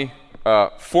 Tommy,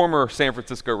 former San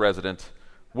Francisco resident,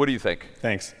 what do you think?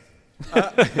 Thanks.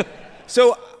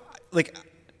 So,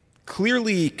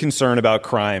 clearly concern about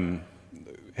crime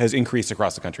has increased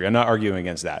across the country. I'm not arguing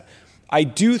against that. I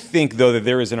do think, though, that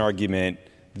there is an argument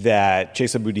that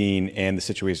Chesa Boudin and the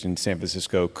situation in San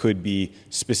Francisco could be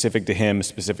specific to him,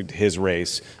 specific to his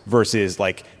race, versus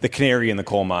the canary in the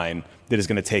coal mine that is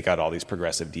going to take out all these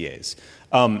progressive DAs.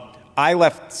 I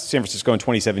left San Francisco in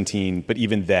 2017, but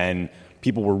even then,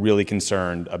 people were really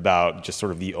concerned about just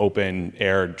sort of the open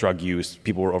air drug use.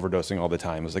 People were overdosing all the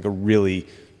time. It was a really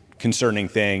concerning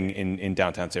thing in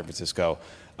downtown San Francisco.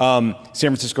 San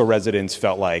Francisco residents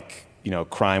felt like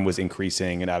crime was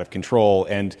increasing and out of control.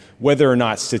 And whether or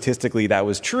not statistically that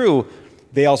was true,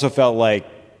 they also felt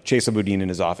like Chesa Boudin and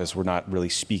his office were not really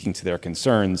speaking to their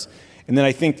concerns. And then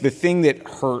I think the thing that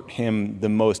hurt him the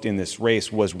most in this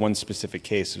race was one specific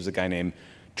case. It was a guy named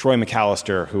Troy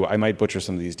McAllister, who I might butcher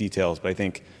some of these details, but I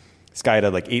think this guy had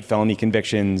 8 felony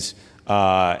convictions,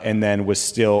 and then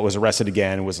was arrested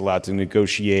again, was allowed to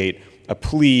negotiate a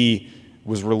plea,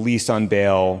 was released on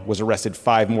bail, was arrested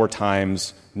 5 more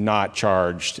times, not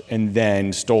charged, and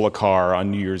then stole a car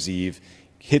on New Year's Eve,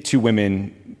 hit 2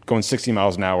 women going 60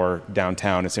 miles an hour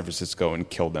downtown in San Francisco and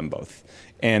killed them both.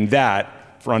 And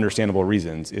that, for understandable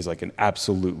reasons, is an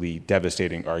absolutely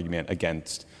devastating argument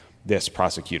against this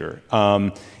prosecutor.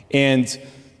 And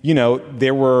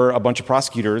there were a bunch of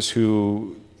prosecutors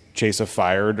who Chesa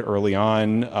fired early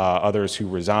on, others who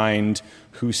resigned,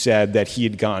 who said that he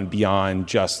had gone beyond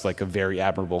just a very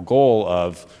admirable goal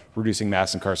of reducing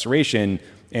mass incarceration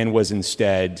and was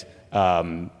instead,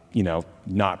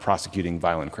 not prosecuting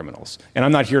violent criminals. And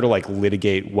I'm not here to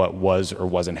litigate what was or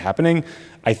wasn't happening.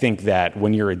 I think that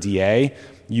when you're a DA,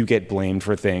 you get blamed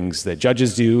for things that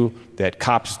judges do, that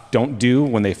cops don't do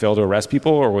when they fail to arrest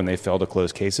people or when they fail to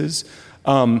close cases.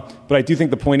 But I do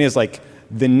think the point is,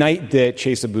 the night that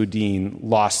Chesa Boudin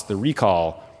lost the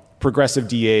recall, progressive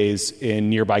DAs in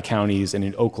nearby counties and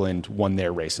in Oakland won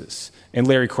their races. And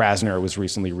Larry Krasner was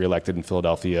recently reelected in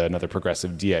Philadelphia, another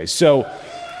progressive DA. So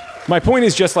my point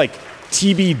is just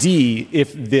TBD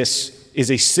if this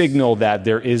is a signal that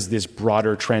there is this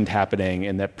broader trend happening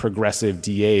and that progressive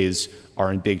DAs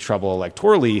are in big trouble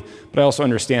electorally. But I also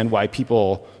understand why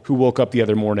people who woke up the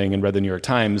other morning and read the New York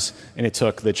Times and it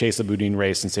took the Chesa Boudin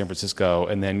race in San Francisco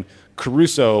and then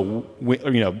Caruso,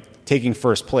 taking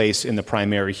first place in the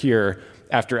primary here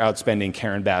after outspending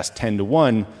Karen Bass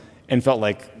 10-1 and felt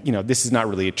this is not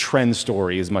really a trend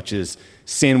story as much as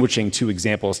sandwiching 2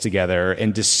 examples together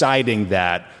and deciding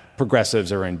that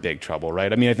progressives are in big trouble,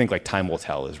 right? I think time will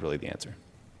tell is really the answer.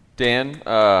 Dan,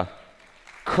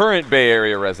 current Bay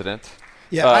Area resident.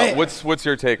 Yeah, what's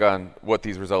your take on what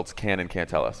these results can and can't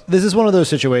tell us? This is one of those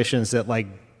situations that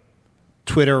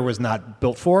Twitter was not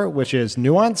built for, which is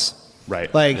nuance.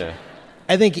 Right.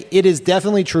 I think it is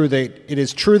definitely true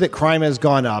that crime has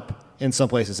gone up in some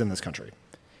places in this country.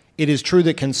 It is true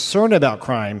that concern about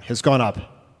crime has gone up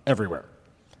everywhere.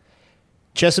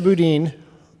 Chesa Boudin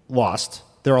lost.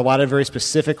 There are a lot of very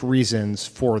specific reasons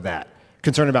for that.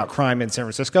 Concern about crime in San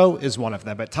Francisco is one of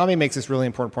them. But Tommy makes this really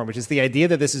important point, which is the idea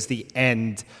that this is the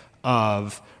end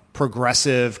of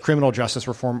progressive criminal justice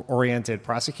reform-oriented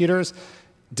prosecutors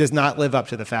does not live up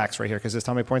to the facts right here. Because as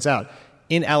Tommy points out,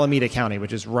 in Alameda County,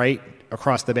 which is right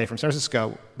across the bay from San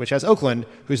Francisco, which has Oakland,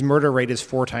 whose murder rate is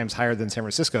 4 times higher than San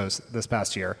Francisco's this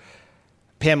past year,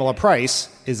 Pamela Price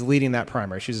is leading that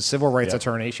primary. She's a civil rights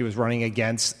attorney. She was running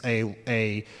against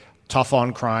a tough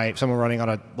on crime, someone running on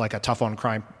a tough on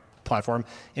crime platform.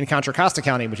 In Contra Costa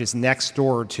County, which is next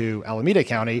door to Alameda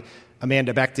County,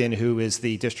 Amanda Becton, who is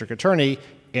the district attorney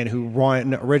and who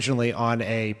ran originally on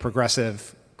a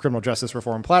progressive criminal justice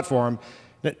reform platform,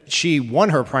 she won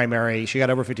her primary. She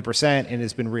got over 50% and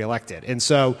has been reelected. And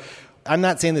so I'm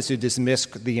not saying this to dismiss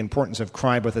the importance of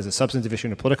crime both as a substantive issue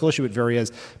and a political issue. It very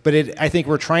is. But I think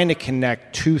we're trying to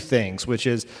connect 2 things, which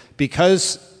is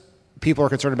because people are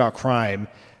concerned about crime,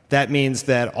 that means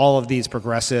that all of these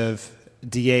progressive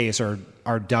DAs are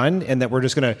done, and that we're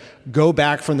just going to go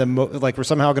back from we're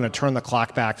somehow going to turn the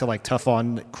clock back to like tough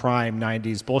on crime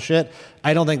 90s bullshit.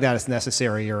 I don't think that is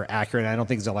necessary or accurate. I don't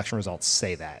think his election results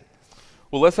say that.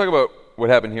 Well, let's talk about what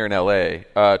happened here in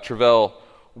LA. Travell,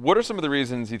 what are some of the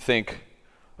reasons you think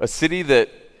a city that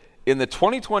in the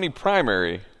 2020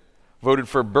 primary voted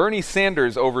for Bernie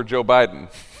Sanders over Joe Biden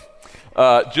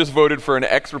just voted for an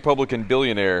ex-Republican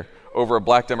billionaire over a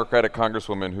black Democratic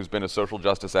congresswoman who's been a social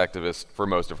justice activist for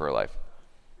most of her life?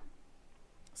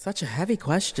 Such a heavy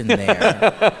question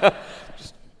there.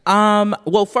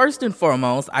 Well, first and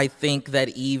foremost, I think that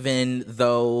even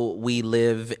though we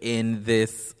live in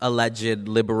this alleged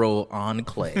liberal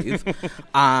enclave,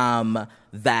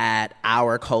 that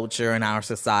our culture and our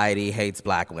society hates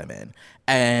black women.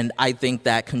 And I think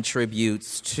that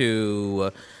contributes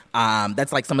to,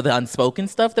 that's like some of the unspoken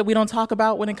stuff that we don't talk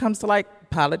about when it comes to like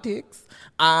politics.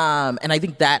 And I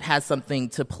think that has something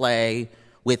to play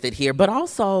with it here. But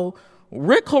also,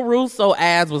 Rick Caruso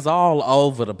ads was all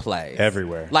over the place.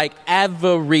 Everywhere. Like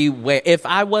everywhere. If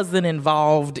I wasn't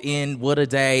involved in What a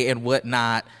Day and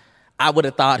whatnot, I would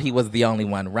have thought he was the only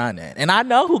one running. And I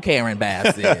know who Karen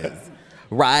Bass is.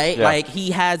 Right? Yeah. Like,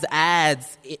 he has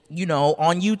ads,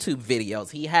 on YouTube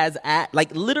videos. He has ads,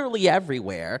 like, literally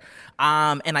everywhere.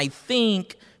 And I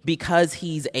think because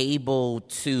he's able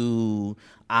to,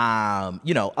 a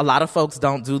lot of folks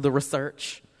don't do the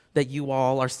research that you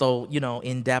all are so,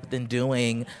 in-depth in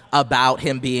doing about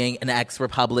him being an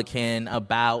ex-Republican,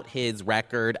 about his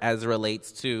record as it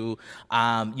relates to,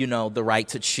 the right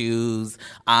to choose.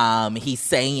 He's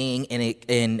saying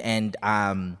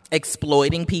and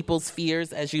exploiting people's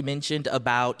fears, as you mentioned,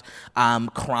 about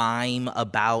crime,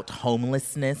 about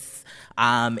homelessness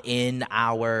in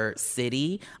our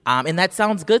city. And that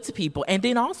sounds good to people. And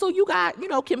then also you got,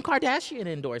 Kim Kardashian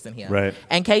endorsing him. Right.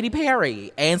 And Katy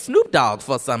Perry and Snoop Dogg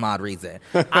for some odd reason.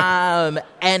 And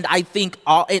I think,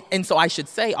 so I should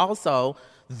say also,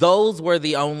 those were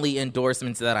the only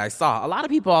endorsements that I saw. A lot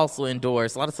of people also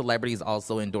endorsed, a lot of celebrities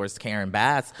also endorsed Karen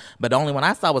Bass, but the only one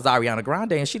I saw was Ariana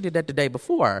Grande, and she did that the day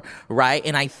before, right?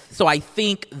 And I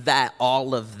think that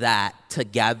all of that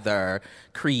together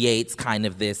creates kind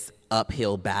of this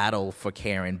uphill battle for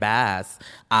Karen Bass.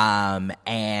 And,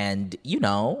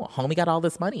 homie got all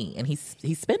this money and he's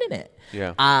spending it.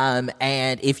 Yeah.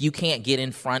 And if you can't get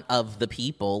in front of the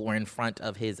people or in front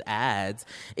of his ads,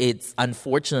 it's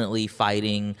unfortunately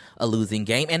fighting a losing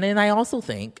game. And then I also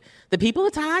think the people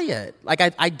are tired. Like,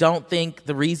 I don't think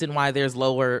the reason why there's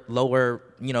lower,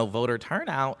 voter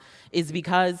turnout is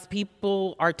because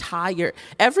people are tired.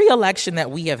 Every election that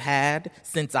we have had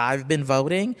since I've been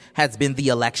voting has been the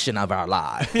election of our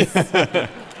lives.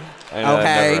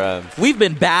 Okay? We've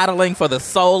been battling for the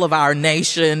soul of our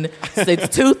nation since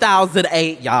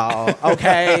 2008, y'all.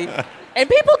 Okay? And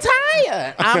people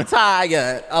tired. I'm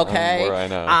tired. Okay? I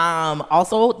know.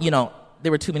 Also,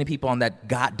 there were too many people on that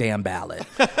goddamn ballot.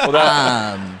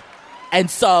 And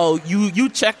so you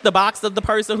check the box of the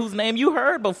person whose name you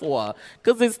heard before,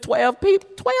 because it's 12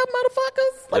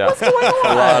 motherfuckers. Like, what's going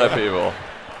on? A lot of people.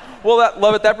 Well,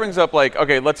 love it. That brings up,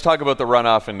 okay, let's talk about the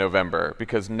runoff in November,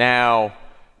 because now,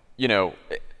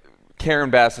 Karen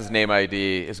Bass's name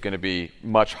ID is going to be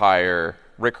much higher.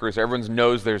 Rick Caruso, everyone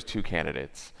knows there's two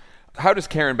candidates. How does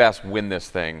Karen Bass win this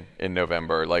thing in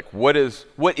November? Like, what is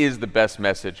the best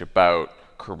message about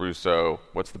Caruso?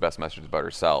 What's the best message about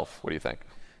herself? What do you think?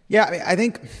 Yeah, I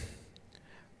think,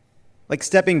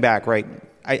 stepping back, right,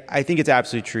 I think it's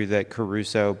absolutely true that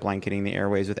Caruso blanketing the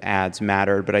airways with ads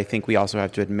mattered, but I think we also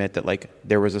have to admit that,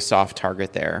 there was a soft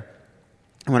target there.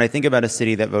 And when I think about a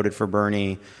city that voted for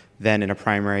Bernie, then in a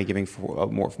primary giving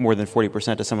more than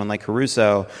 40% to someone like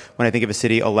Caruso, when I think of a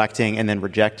city electing and then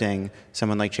rejecting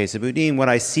someone like Chesa Boudin, what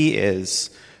I see is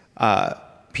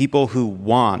people who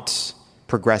want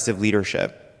progressive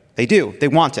leadership. They do. They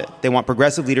want it. They want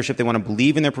progressive leadership. They want to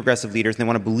believe in their progressive leaders. And they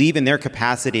want to believe in their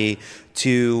capacity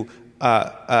to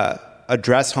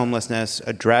address homelessness,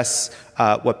 address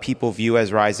what people view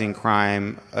as rising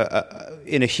crime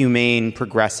in a humane,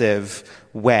 progressive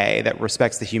way that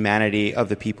respects the humanity of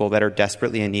the people that are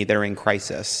desperately in need, that are in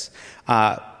crisis.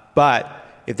 But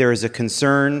if there is a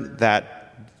concern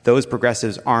that those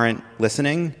progressives aren't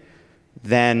listening,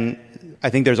 then I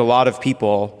think there's a lot of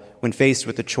people, when faced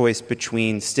with the choice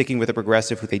between sticking with a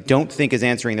progressive who they don't think is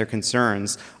answering their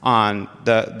concerns on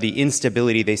the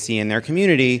instability they see in their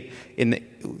community,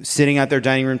 sitting at their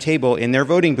dining room table, in their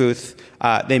voting booth,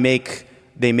 they make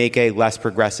a less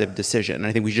progressive decision. And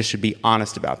I think we just should be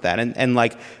honest about that. And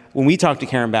when we talk to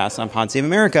Karen Bass on Pod Save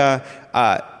America,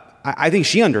 I think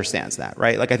she understands that,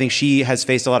 right? Like, I think she has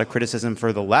faced a lot of criticism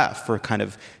for the left for kind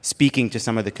of speaking to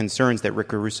some of the concerns that Rick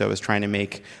Caruso is trying to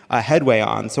make headway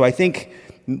on. So I think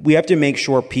we have to make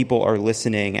sure people are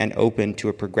listening and open to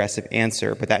a progressive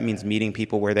answer, but that means meeting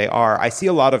people where they are. I see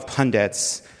a lot of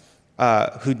pundits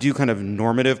who do kind of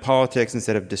normative politics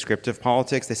instead of descriptive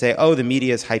politics. They say, oh, the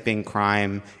media is hyping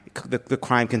crime. The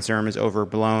crime concern is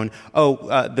overblown.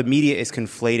 Oh, the media is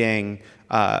conflating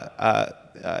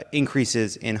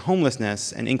increases in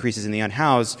homelessness and increases in the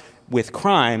unhoused with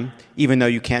crime, even though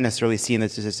you can't necessarily see in the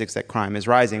statistics that crime is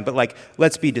rising. But like,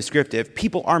 let's be descriptive.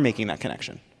 People are making that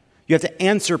connection. You have to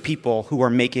answer people who are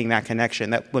making that connection,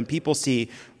 that when people see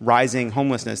rising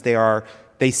homelessness,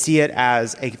 they see it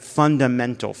as a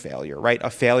fundamental failure, right? A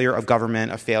failure of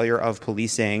government, a failure of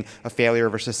policing, a failure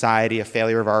of our society, a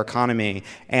failure of our economy.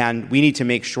 And we need to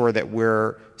make sure that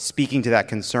we're speaking to that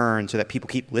concern so that people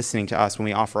keep listening to us when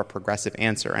we offer a progressive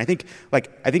answer. And I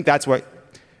think that's why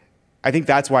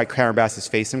Karen Bass has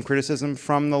faced some criticism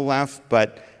from the left.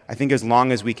 But I think as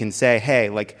long as we can say, hey,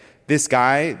 like, this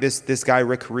guy,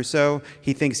 Rick Caruso,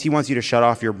 he thinks he wants you to shut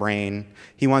off your brain.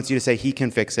 He wants you to say he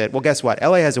can fix it. Well, guess what?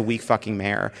 LA has a weak fucking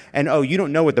mayor. And you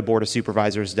don't know what the Board of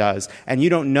Supervisors does. And you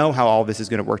don't know how all this is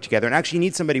going to work together. And actually, you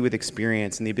need somebody with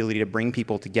experience and the ability to bring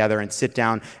people together and sit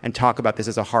down and talk about this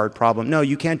as a hard problem. No,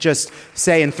 you can't just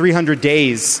say in 300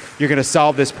 days you're going to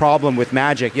solve this problem with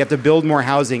magic. You have to build more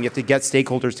housing. You have to get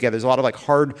stakeholders together. There's a lot of like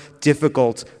hard,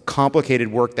 difficult,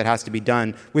 complicated work that has to be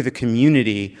done with a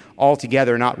community all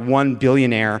together, not one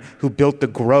billionaire who built the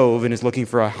Grove and is looking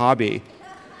for a hobby.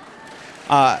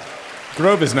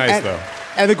 Grove is nice, though.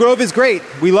 And the Grove is great.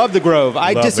 We love the Grove.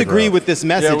 I disagree with this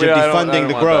message of defunding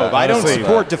the Grove. I don't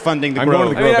support defunding the Grove. I'm going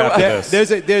to the Grove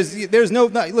after this. There's no,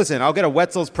 listen, I'll get a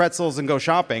Wetzel's Pretzels and go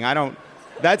shopping.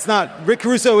 Rick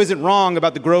Caruso isn't wrong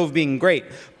about the Grove being great.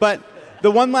 But the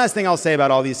one last thing I'll say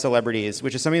about all these celebrities,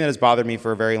 which is something that has bothered me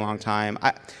for a very long time,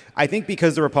 I think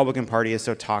because the Republican Party is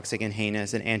so toxic and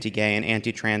heinous and anti-gay and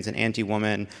anti-trans and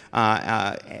anti-woman,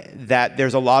 that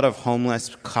there's a lot of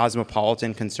homeless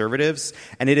cosmopolitan conservatives,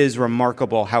 and it is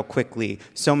remarkable how quickly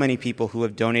so many people who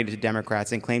have donated to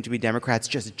Democrats and claim to be Democrats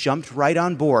just jumped right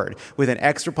on board with an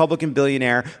ex-Republican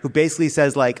billionaire who basically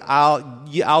says, like,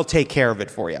 I'll take care of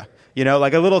it for you. You know,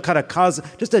 like a little kind of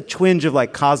just a twinge of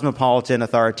like cosmopolitan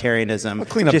authoritarianism. I'll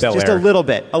clean up Bel Air. Just a little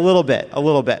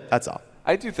bit. That's all.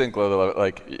 I do think,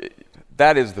 like,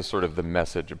 that is the sort of the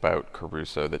message about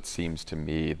Caruso that seems to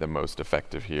me the most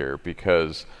effective here.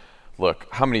 Because, look,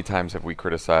 how many times have we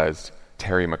criticized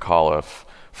Terry McAuliffe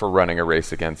for running a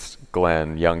race against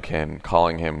Glenn Youngkin,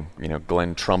 calling him,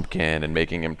 Glenn Trumpkin and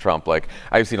making him Trump? Like,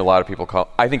 I've seen a lot of people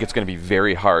I think it's going to be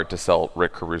very hard to sell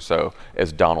Rick Caruso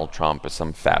as Donald Trump, as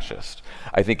some fascist.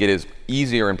 I think it is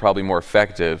easier and probably more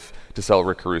effective to sell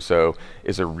Rick Caruso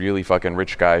as a really fucking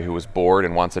rich guy who was bored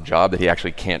and wants a job that he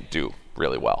actually can't do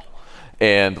really well.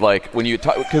 And like, when you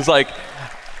talk, because like,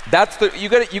 that's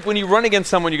when you run against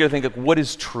someone, you got to think, like, what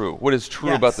is true? What is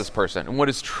true about this person? And what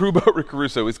is true about Rick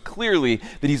Caruso is clearly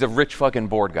that he's a rich fucking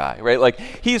bored guy, right? Like,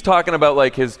 he's talking about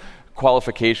like his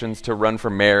qualifications to run for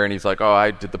mayor, and he's like, oh,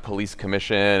 I did the police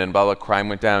commission and blah, blah, crime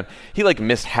went down. He like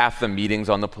missed half the meetings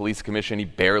on the police commission. He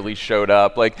barely showed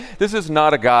up. Like, this is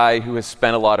not a guy who has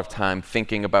spent a lot of time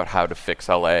thinking about how to fix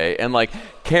LA. And like,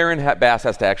 Karen Bass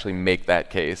has to actually make that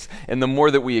case. And the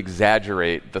more that we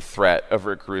exaggerate the threat of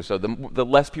Rick Caruso, the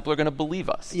less people are going to believe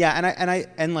us. Yeah,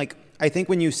 I think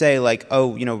when you say like,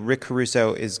 oh, Rick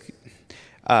Caruso is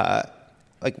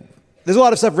like, there's a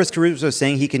lot of stuff Rick Caruso is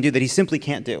saying he can do that he simply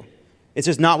can't do. It's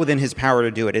just not within his power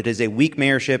to do it. It is a weak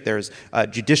mayorship. There's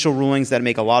judicial rulings that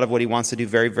make a lot of what he wants to do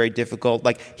very, very difficult.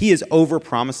 Like, he is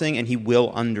over-promising, and he will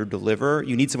under-deliver.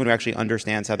 You need someone who actually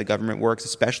understands how the government works,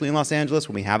 especially in Los Angeles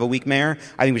when we have a weak mayor.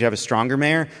 I think we should have a stronger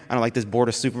mayor. I don't like this board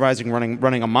of supervisors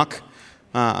running amok.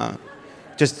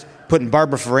 Just putting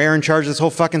Barbara Ferrer in charge of this whole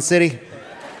fucking city.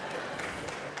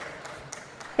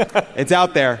 It's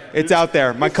out there.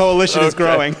 My coalition is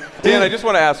growing. Dan, I just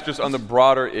want to ask, just on the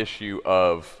broader issue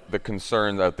of the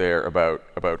concerns out there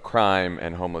about crime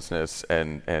and homelessness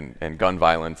and gun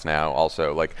violence now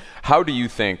also, like, how do you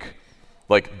think,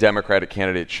 like, Democratic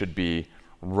candidates should be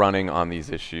running on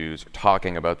these issues,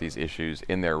 talking about these issues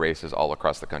in their races all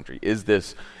across the country?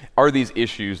 Are these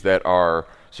issues that are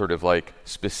sort of like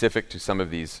specific to some of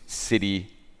these city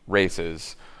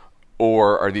races,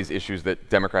 or are these issues that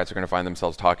Democrats are going to find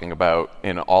themselves talking about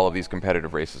in all of these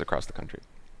competitive races across the country?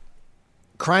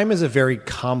 Crime is a very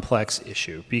complex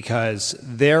issue because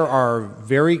there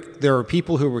are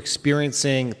people who are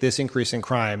experiencing this increase in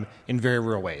crime in very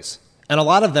real ways. And a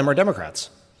lot of them are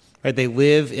Democrats. Right? They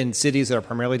live in cities that are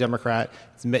primarily Democrat,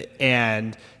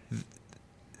 and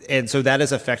And so that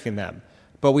is affecting them.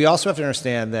 But we also have to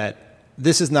understand that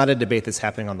this is not a debate that's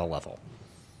happening on the level.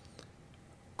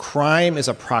 Crime is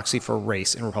a proxy for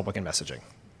race in Republican messaging.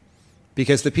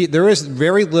 Because there is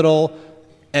very little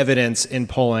evidence in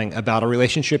polling about a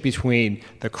relationship between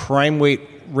the crime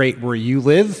rate where you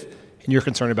live and your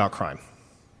concern about crime.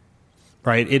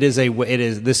 Right? This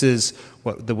is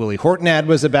what the Willie Horton ad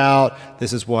was about.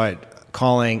 This is what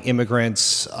calling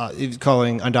immigrants,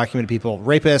 calling undocumented people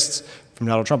rapists from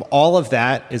Donald Trump. All of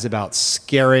that is about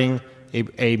scaring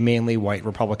a mainly white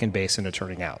Republican base into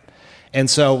turning out. And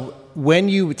so when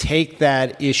you take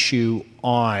that issue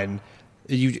on,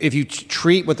 if you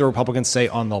treat what the Republicans say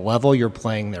on the level, you're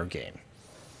playing their game.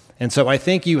 And so I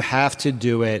think you have to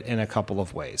do it in a couple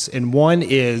of ways. And one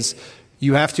is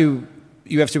you have to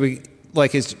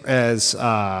like as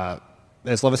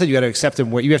Leva said, you got to accept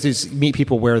them. You have to meet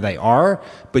people where they are,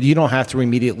 but you don't have to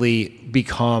immediately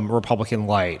become Republican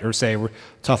light or say we're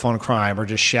tough on crime or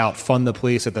just shout "fund the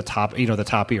police" at the top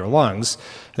of your lungs.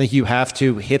 I think you have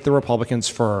to hit the Republicans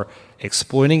for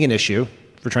exploiting an issue,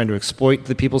 for trying to exploit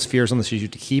the people's fears on this issue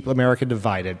to keep America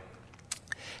divided,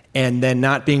 and then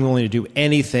not being willing to do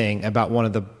anything about one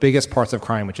of the biggest parts of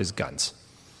crime, which is guns.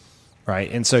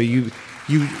 Right? And so you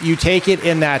take it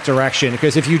in that direction,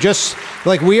 because if you just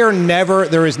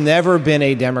there has never been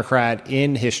a Democrat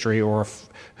in history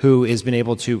who has been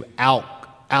able to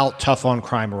out tough on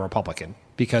crime a Republican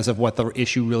because of what the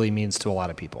issue really means to a lot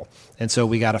of people. And so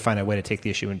we got to find a way to take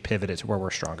the issue and pivot it to where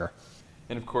we're stronger.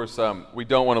 And of course, we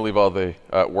don't want to leave all the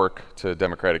work to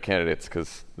Democratic candidates,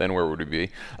 because then where would we be?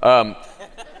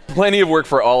 Plenty of work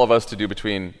for all of us to do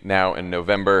between now and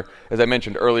November. As I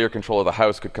mentioned earlier, control of the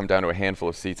House could come down to a handful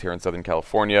of seats here in Southern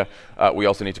California. We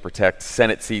also need to protect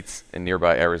Senate seats in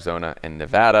nearby Arizona and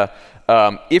Nevada.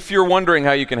 If you're wondering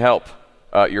how you can help,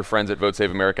 your friends at Vote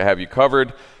Save America have you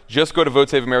covered. Just go to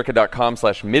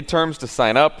votesaveamerica.com/midterms to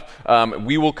sign up.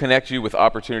 We will connect you with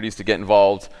opportunities to get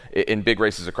involved in big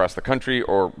races across the country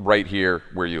or right here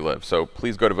where you live. So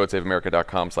please go to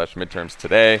votesaveamerica.com/midterms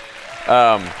today.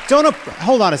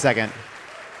 Hold on a second.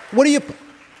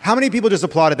 How many people just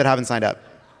applauded that haven't signed up?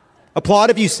 Applaud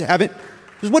if you haven't.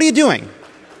 What are you doing?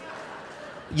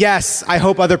 Yes, I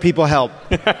hope other people help.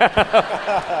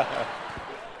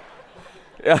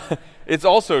 Yeah, it's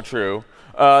also true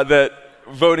that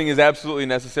voting is absolutely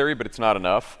necessary, but it's not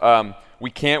enough.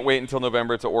 We can't wait until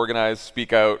November to organize,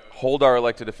 speak out, hold our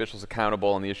elected officials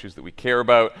accountable on the issues that we care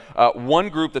about. One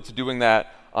group that's doing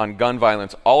that on gun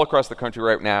violence all across the country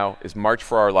right now is March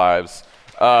for Our Lives.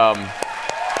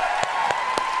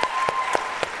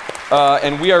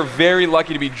 And we are very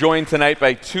lucky to be joined tonight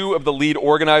by two of the lead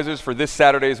organizers for this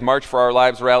Saturday's March for Our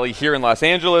Lives rally here in Los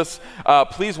Angeles.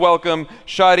 Please welcome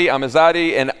Shadi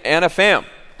Amizadi and Anna Pham.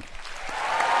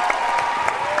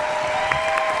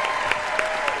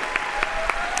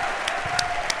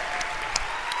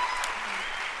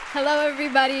 Hello,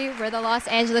 everybody. We're the Los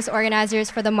Angeles organizers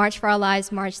for the March for Our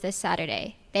Lives march this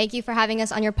Saturday. Thank you for having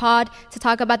us on your pod to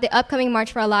talk about the upcoming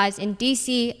March for Our Lives in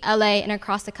D.C., L.A., and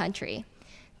across the country.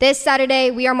 This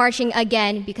Saturday, we are marching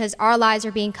again because our lives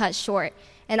are being cut short,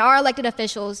 and our elected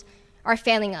officials are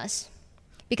failing us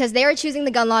because they are choosing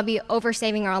the gun lobby over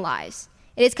saving our lives.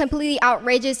 It is completely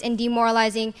outrageous and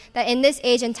demoralizing that in this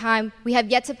age and time, we have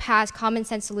yet to pass common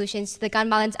sense solutions to the gun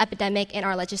violence epidemic in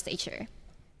our legislature.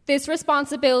 This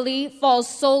responsibility falls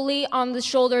solely on the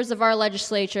shoulders of our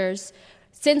legislatures.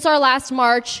 Since our last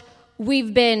march,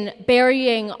 we've been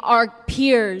burying our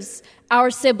peers, our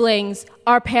siblings,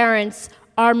 our parents,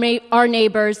 our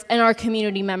neighbors, and our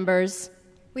community members.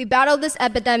 We battled this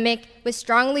epidemic with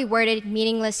strongly worded,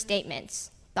 meaningless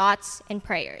statements, thoughts, and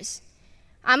prayers.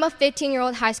 I'm a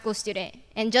 15-year-old high school student,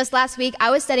 and just last week, I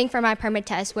was studying for my permit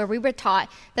test where we were taught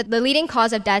that the leading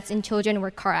cause of deaths in children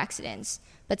were car accidents.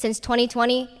 But since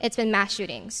 2020, it's been mass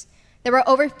shootings. There were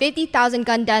over 50,000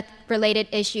 gun death-related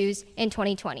issues in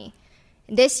 2020.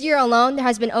 This year alone, there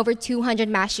has been over 200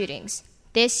 mass shootings.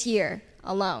 This year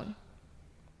alone.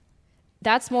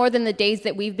 That's more than the days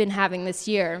that we've been having this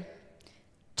year.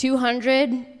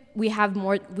 200, we have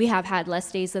had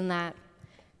less days than that.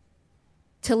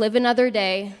 To live another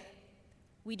day,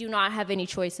 we do not have any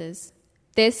choices.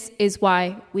 This is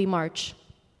why we march.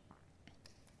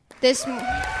 This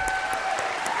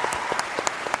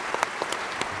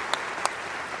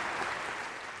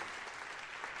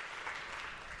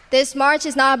march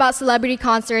is not about celebrity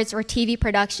concerts or TV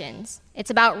productions. It's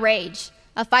about rage,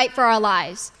 a fight for our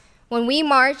lives. When we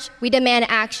march, we demand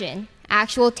action,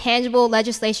 actual tangible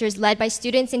legislatures led by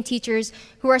students and teachers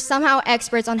who are somehow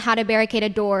experts on how to barricade a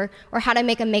door or how to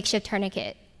make a makeshift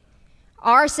tourniquet.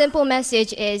 Our simple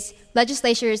message is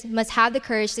legislatures must have the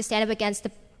courage to stand up against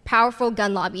the powerful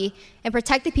gun lobby and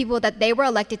protect the people that they were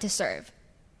elected to serve.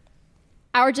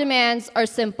 Our demands are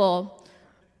simple.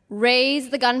 Raise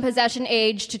the gun possession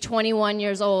age to 21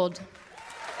 years old.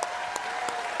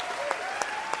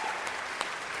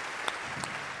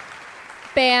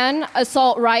 Ban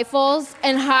assault rifles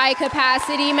and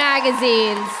high-capacity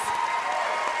magazines.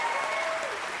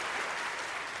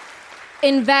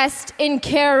 Invest in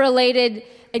care-related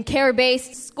and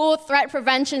care-based school threat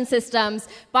prevention systems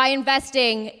by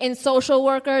investing in social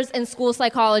workers and school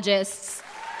psychologists.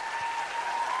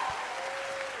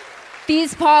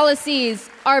 These policies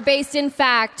are based in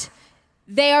fact,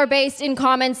 they are based in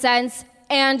common sense,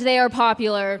 and they are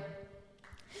popular.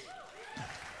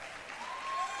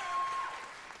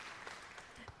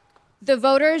 The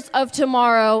voters of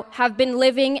tomorrow have been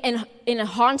living in a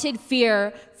haunted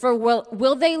fear for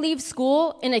will they leave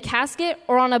school in a casket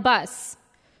or on a bus?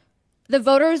 The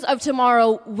voters of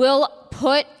tomorrow will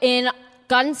put in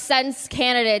gun sense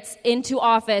candidates into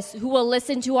office who will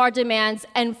listen to our demands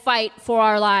and fight for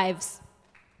our lives.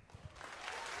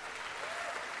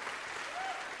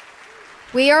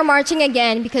 We are marching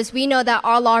again because we know that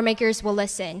our lawmakers will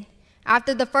listen.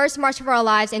 After the first March for Our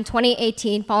Lives in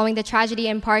 2018, following the tragedy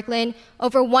in Parkland,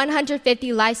 over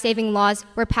 150 life-saving laws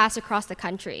were passed across the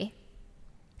country.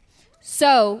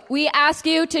 So, we ask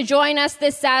you to join us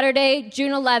this Saturday,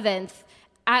 June 11th,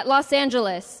 at Los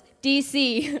Angeles,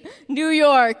 D.C., New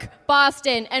York,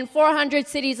 Boston, and 400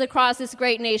 cities across this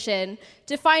great nation.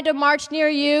 To find a march near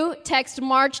you, text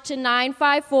MARCH to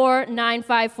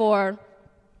 954-954.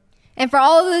 And for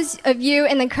all of those of you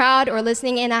in the crowd or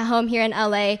listening in at home here in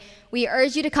LA, we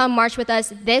urge you to come march with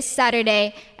us this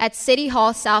Saturday at City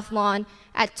Hall South Lawn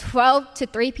at 12 to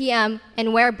 3 p.m.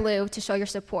 and wear blue to show your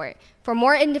support. For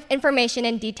more information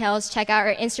and details, check out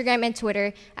our Instagram and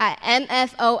Twitter at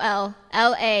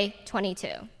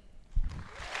MFOLLA22.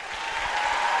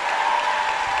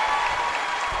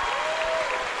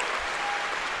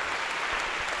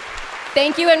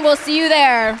 Thank you, and we'll see you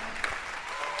there.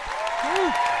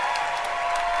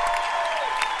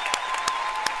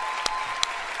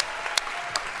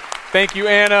 Thank you,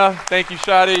 Anna. Thank you,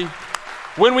 Shadi.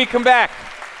 When we come back,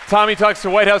 Tommy talks to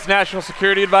White House National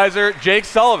Security Advisor Jake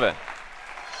Sullivan.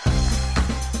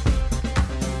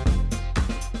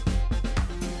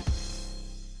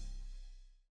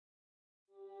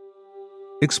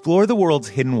 Explore the world's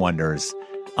hidden wonders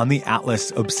on the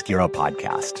Atlas Obscura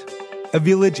podcast. A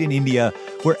village in India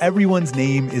where everyone's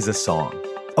name is a song.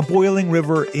 A boiling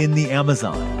river in the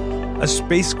Amazon. A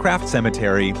spacecraft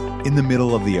cemetery in the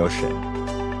middle of the ocean.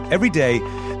 Every day,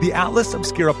 the Atlas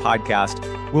Obscura podcast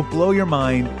will blow your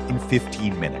mind in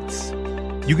 15 minutes.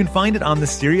 You can find it on the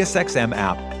SiriusXM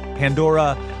app,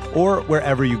 Pandora, or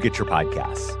wherever you get your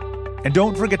podcasts. And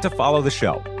don't forget to follow the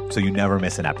show so you never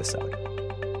miss an episode.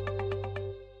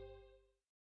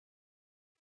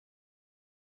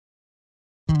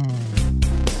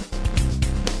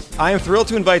 I am thrilled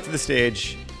to invite to the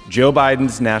stage Joe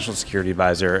Biden's National Security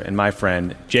Advisor and my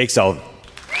friend, Jake Sullivan.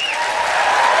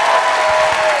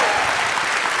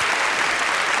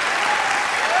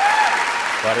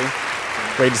 Buddy,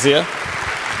 great to see you.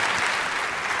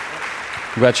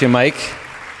 We got you a mic.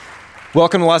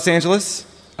 Welcome to Los Angeles.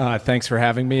 Thanks for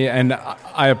having me. And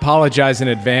I apologize in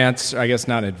advance, I guess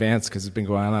not in advance because it's been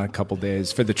going on a couple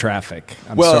days, for the traffic.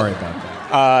 I'm sorry about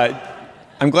that.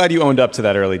 I'm glad you owned up to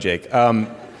that early, Jake.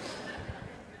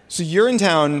 So you're in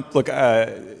town. Look,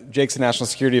 Jake's the National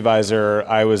Security Advisor.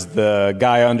 I was the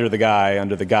guy under the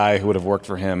guy who would have worked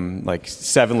for him, like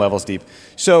 7 levels deep.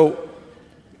 So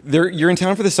you're in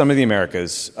town for the Summit of the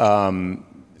Americas.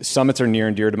 Summits are near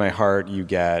and dear to my heart. You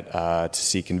get to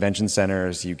see convention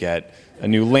centers. You get a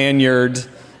new lanyard.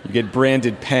 You get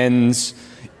branded pens.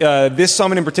 This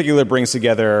summit in particular brings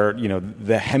together,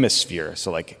 the hemisphere.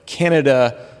 So like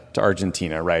Canada to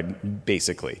Argentina, right?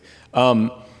 Basically.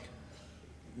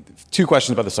 2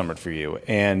 questions about the summit for you.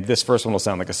 And this first one will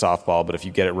sound like a softball, but if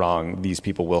you get it wrong, these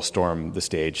people will storm the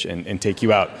stage and take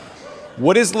you out.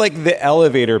 What is like the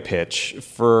elevator pitch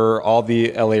for all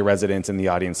the LA residents in the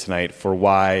audience tonight for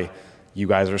why you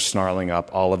guys are snarling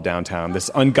up all of downtown, this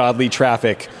ungodly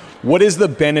traffic? What is the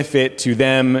benefit to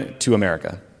them, to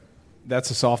America?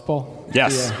 That's a softball?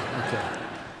 Yes. Yeah,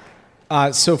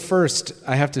 okay. So first,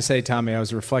 I have to say, Tommy, I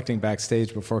was reflecting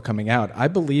backstage before coming out. I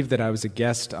believe that I was a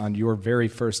guest on your very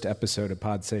first episode of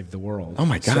Pod Save the World. Oh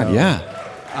my God,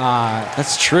 yeah.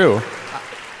 That's true.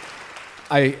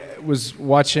 I was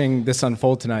watching this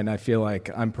unfold tonight, and I feel like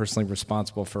I'm personally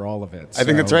responsible for all of it. I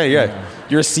think that's right, yeah.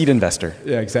 You're a seed investor.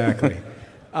 Yeah, exactly.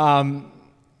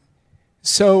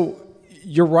 So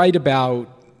you're right about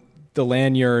the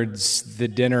lanyards, the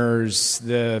dinners,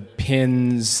 the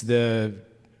pins, the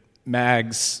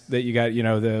mags that you got,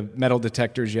 the metal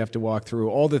detectors you have to walk through,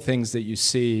 all the things that you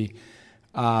see,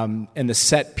 and the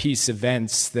set piece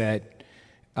events that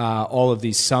all of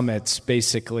these summits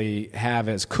basically have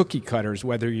as cookie cutters,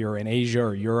 whether you're in Asia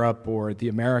or Europe or the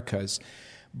Americas.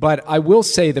 But I will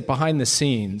say that behind the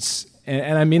scenes,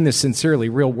 and I mean this sincerely,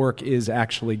 real work is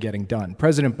actually getting done.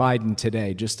 President Biden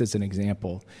today, just as an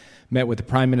example, met with the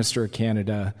Prime Minister of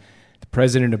Canada, the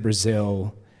President of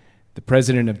Brazil, the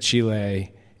President of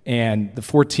Chile, and the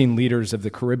 14 leaders of the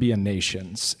Caribbean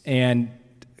nations. And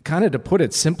kind of to put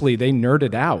it simply, they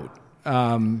nerded out.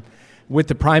 With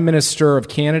the Prime Minister of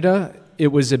Canada, it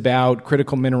was about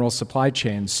critical mineral supply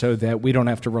chains so that we don't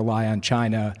have to rely on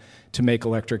China to make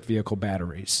electric vehicle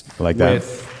batteries. I like that.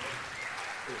 With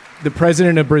the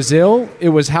President of Brazil, it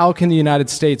was how can the United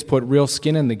States put real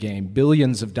skin in the game,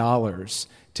 billions of dollars,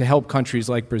 to help countries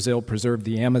like Brazil preserve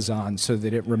the Amazon so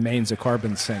that it remains a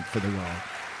carbon sink for the world.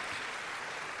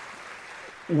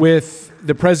 With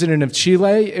the President of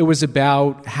Chile, it was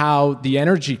about how the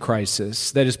energy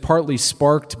crisis that is partly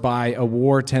sparked by a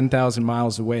war 10,000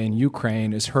 miles away in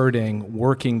Ukraine is hurting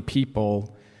working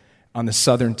people on the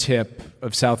southern tip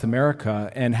of South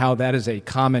America, and how that is a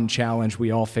common challenge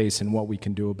we all face and what we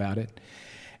can do about it.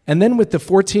 And then with the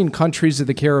 14 countries of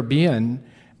the Caribbean,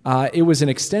 it was an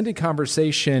extended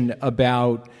conversation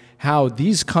about how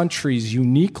these countries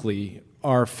uniquely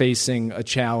are facing a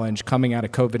challenge coming out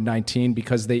of COVID-19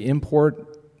 because they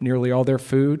import nearly all their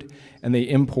food and they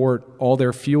import all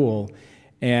their fuel.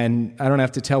 And I don't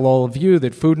have to tell all of you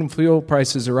that food and fuel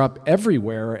prices are up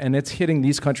everywhere, and it's hitting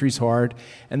these countries hard.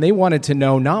 And they wanted to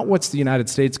know not what's the United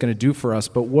States going to do for us,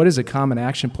 but what is a common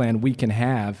action plan we can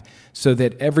have so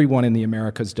that everyone in the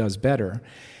Americas does better.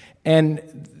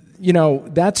 And,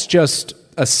 that's just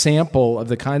a sample of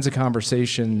the kinds of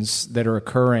conversations that are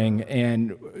occurring,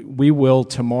 and we will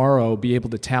tomorrow be able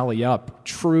to tally up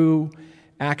true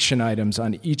action items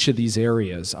on each of these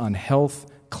areas, on health,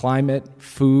 climate,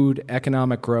 food,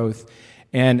 economic growth,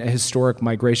 and a historic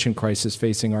migration crisis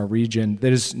facing our region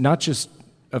that is not just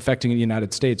affecting the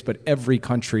United States, but every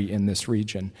country in this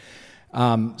region.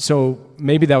 So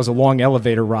maybe that was a long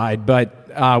elevator ride, but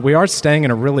we are staying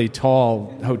in a really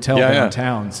tall hotel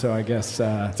downtown, so I guess...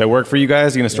 Does that work for you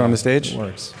guys? Are you going to storm the stage? It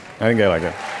works. I think I like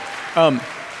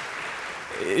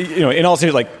it. In all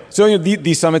seriousness,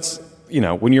 these summits,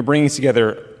 when you're bringing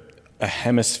together a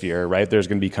hemisphere, right? There's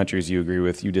going to be countries you agree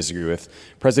with, you disagree with.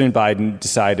 President Biden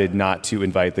decided not to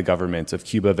invite the governments of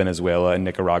Cuba, Venezuela, and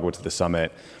Nicaragua to the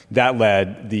summit. That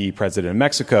led the president of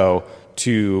Mexico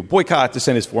to boycott, to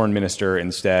send his foreign minister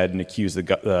instead, and accuse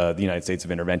the United States of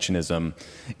interventionism.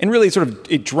 And really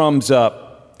it drums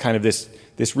up kind of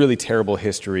this really terrible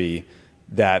history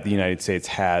that the United States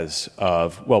has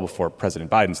of, well before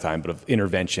President Biden's time, but of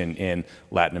intervention in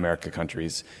Latin America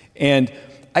countries. And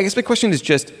I guess my question is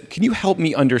just, can you help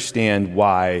me understand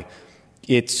why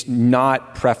it's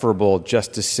not preferable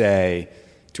just to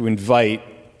invite,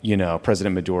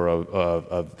 President Maduro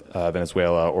of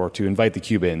Venezuela, or to invite the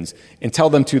Cubans and tell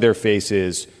them to their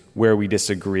faces where we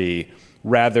disagree,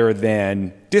 rather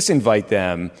than disinvite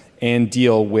them and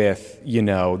deal with,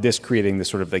 this creating this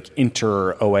sort of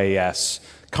inter-OAS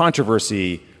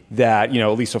controversy that,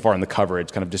 at least so far in the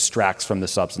coverage, kind of distracts from the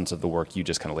substance of the work you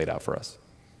just kind of laid out for us.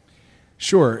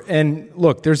 Sure. And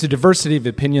look, there's a diversity of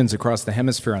opinions across the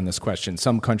hemisphere on this question.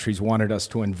 Some countries wanted us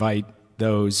to invite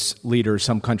those leaders,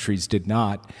 some countries did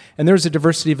not. And there's a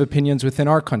diversity of opinions within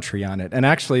our country on it. And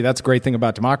actually, that's a great thing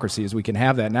about democracy, is we can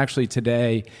have that. And actually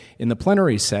today, in the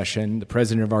plenary session, the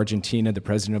president of Argentina, the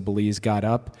president of Belize got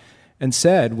up and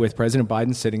said, with President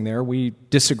Biden sitting there, we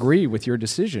disagree with your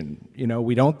decision.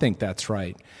 We don't think that's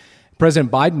right.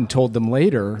 President Biden told them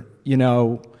later,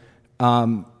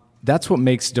 that's what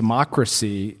makes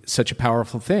democracy such a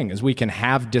powerful thing, is we can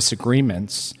have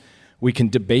disagreements, we can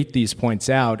debate these points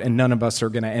out, and none of us are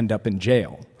going to end up in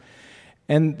jail.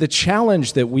 And the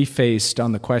challenge that we faced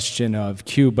on the question of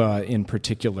Cuba in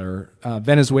particular,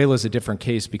 Venezuela is a different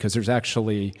case because there's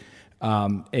actually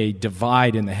a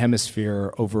divide in the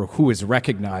hemisphere over who is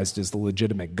recognized as the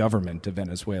legitimate government of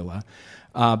Venezuela.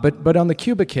 But on the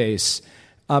Cuba case,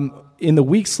 in the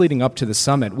weeks leading up to the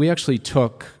summit, we actually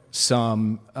took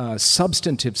some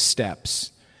substantive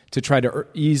steps to try to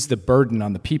ease the burden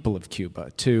on the people of Cuba,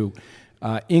 to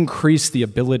increase the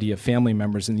ability of family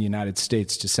members in the United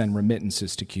States to send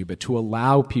remittances to Cuba, to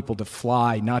allow people to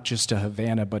fly not just to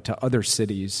Havana but to other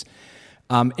cities,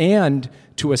 and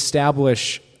to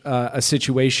establish a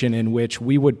situation in which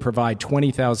we would provide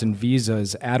 20,000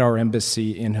 visas at our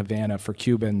embassy in Havana for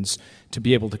Cubans to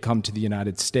be able to come to the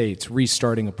United States,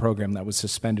 restarting a program that was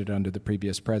suspended under the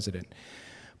previous president.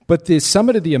 But the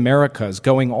Summit of the Americas,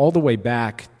 going all the way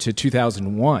back to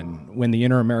 2001, when the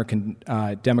Inter-American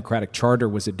Democratic Charter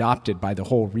was adopted by the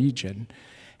whole region,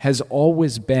 has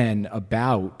always been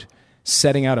about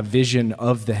setting out a vision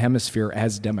of the hemisphere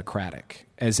as democratic,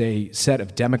 as a set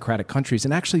of democratic countries.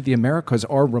 And actually, the Americas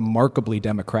are remarkably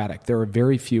democratic. There are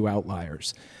very few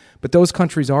outliers. But those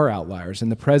countries are outliers,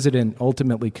 and the president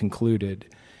ultimately concluded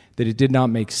that it did not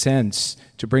make sense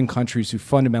to bring countries who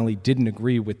fundamentally didn't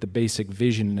agree with the basic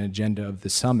vision and agenda of the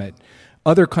summit.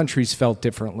 Other countries felt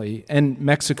differently, and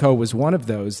Mexico was one of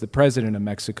those. The president of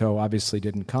Mexico obviously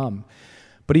didn't come.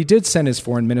 But he did send his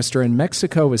foreign minister, and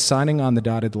Mexico is signing on the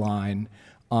dotted line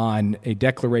on a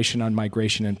declaration on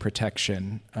migration and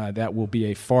protection that will be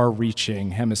a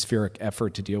far-reaching hemispheric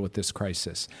effort to deal with this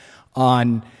crisis,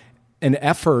 on an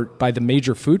effort by the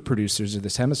major food producers of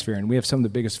this hemisphere, and we have some of the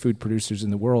biggest food producers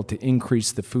in the world, to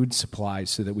increase the food supply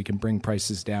so that we can bring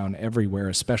prices down everywhere,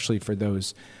 especially for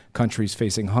those countries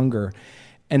facing hunger.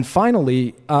 And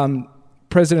finally,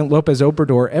 President López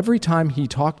Obrador, every time he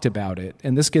talked about it,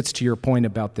 and this gets to your point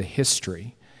about the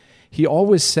history, he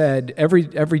always said,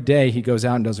 every day he goes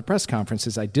out and does a press conference,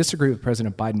 says, I disagree with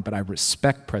President Biden, but I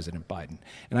respect President Biden.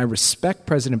 And I respect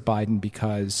President Biden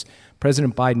because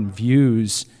President Biden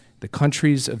views the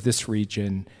countries of this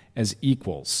region as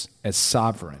equals, as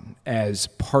sovereign, as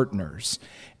partners.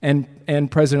 And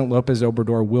President López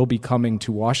Obrador will be coming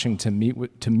to Washington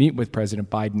to meet with President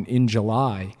Biden in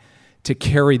July to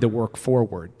carry the work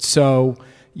forward. So,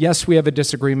 yes, we have a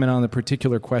disagreement on the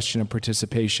particular question of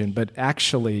participation, but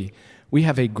actually we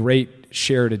have a great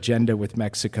shared agenda with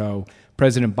Mexico.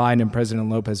 President Biden and President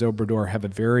López Obrador have a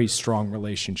very strong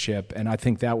relationship, and I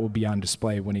think that will be on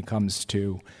display when he comes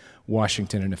to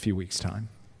Washington in a few weeks' time.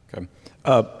 Okay.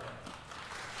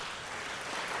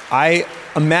 I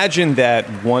imagine that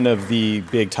one of the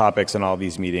big topics in all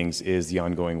these meetings is the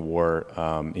ongoing war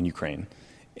in Ukraine.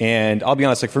 And I'll be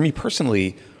honest, like for me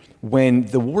personally, when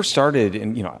the war started,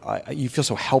 and you feel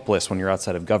so helpless when you're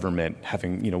outside of government,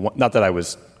 having not that I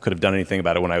could have done anything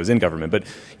about it when I was in government, but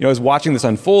I was watching this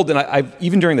unfold, and I've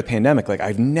even during the pandemic, like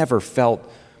I've never felt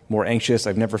more anxious.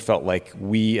 I've never felt like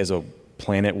we as a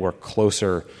planet were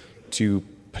closer to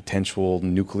potential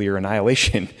nuclear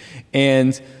annihilation.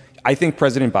 And I think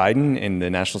President Biden and the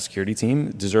national security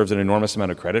team deserves an enormous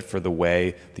amount of credit for the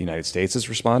way the United States has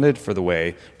responded, for the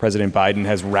way President Biden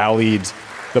has rallied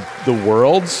the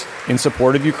world in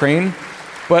support of Ukraine.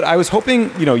 But I was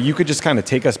hoping, you could just kind of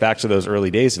take us back to those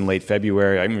early days in late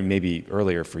February, I mean, maybe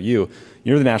earlier for you.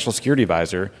 You're the national security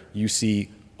advisor. You see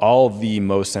all of the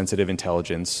most sensitive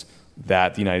intelligence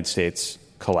that the United States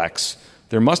collects.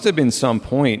 There must have been some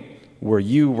point where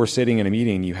you were sitting in a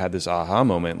meeting and you had this aha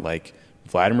moment, like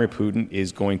Vladimir Putin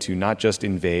is going to not just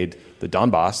invade the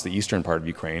Donbass, the eastern part of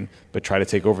Ukraine, but try to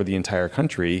take over the entire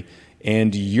country.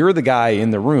 And you're the guy in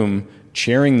the room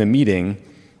chairing the meeting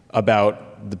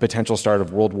about the potential start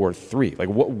of World War III. Like,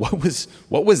 what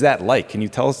was that like? Can you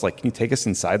tell us, can you take us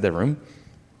inside the room?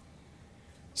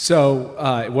 So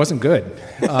it wasn't good.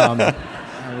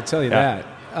 I will tell you that.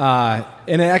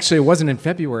 And actually, it wasn't in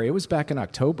February. It was back in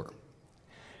October.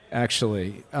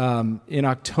 Actually, in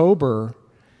October,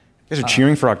 you guys are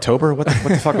cheering for October. What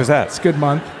the fuck was that? It's a good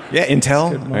month. Yeah,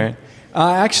 Intel. Good month. All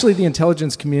right. Actually, the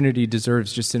intelligence community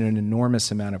deserves just an enormous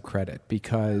amount of credit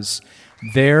because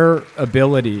their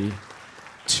ability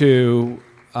to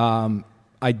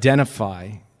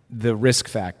identify the risk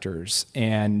factors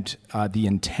and the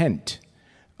intent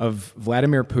of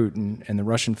Vladimir Putin and the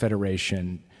Russian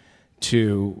Federation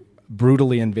to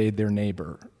brutally invade their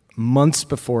neighbor months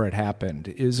before it happened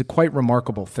is a quite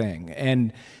remarkable thing.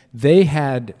 And they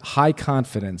had high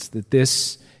confidence that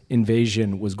this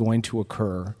invasion was going to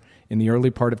occur in the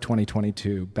early part of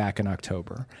 2022, back in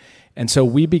October. And so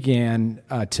we began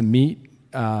to meet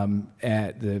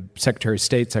at the Secretary of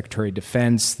State, Secretary of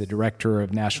Defense, the Director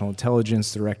of National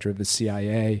Intelligence, the Director of the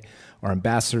CIA, our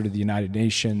Ambassador to the United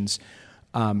Nations.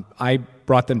 I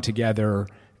brought them together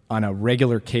on a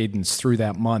regular cadence through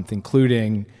that month,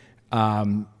 including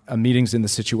meetings in the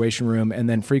Situation Room and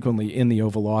then frequently in the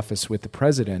Oval Office with the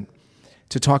President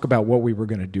to talk about what we were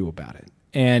going to do about it.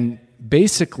 And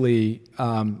basically,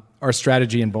 our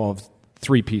strategy involved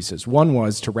three pieces. One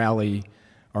was to rally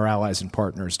our allies and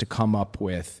partners to come up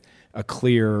with a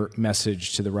clear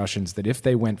message to the Russians that if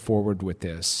they went forward with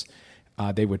this,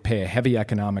 they would pay a heavy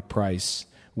economic price,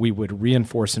 we would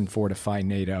reinforce and fortify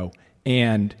NATO,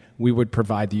 and we would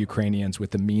provide the Ukrainians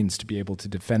with the means to be able to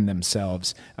defend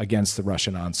themselves against the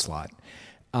Russian onslaught.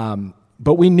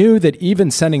 But we knew that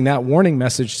even sending that warning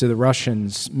message to the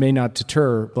Russians may not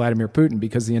deter Vladimir Putin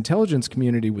because the intelligence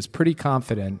community was pretty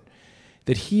confident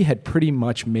that he had pretty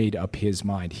much made up his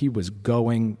mind. He was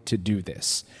going to do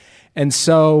this. And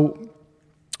so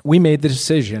we made the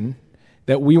decision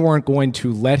that we weren't going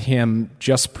to let him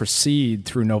just proceed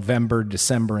through November,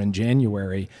 December, and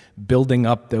January, building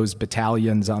up those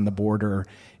battalions on the border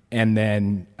and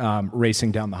then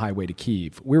racing down the highway to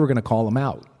Kyiv. We were going to call him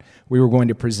out. We were going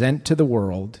to present to the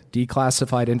world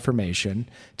declassified information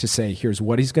to say, here's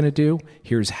what he's going to do,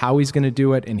 here's how he's going to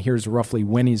do it, and here's roughly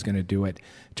when he's going to do it,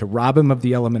 to rob him of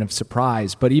the element of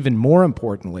surprise, but even more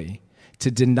importantly,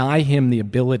 to deny him the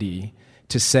ability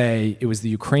to say it was the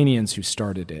Ukrainians who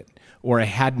started it, or I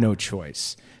had no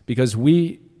choice, because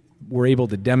we were able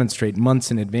to demonstrate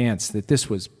months in advance that this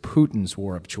was Putin's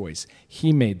war of choice.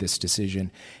 He made this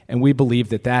decision, and we believe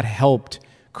that that helped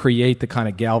create the kind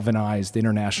of galvanized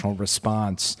international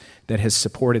response that has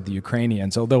supported the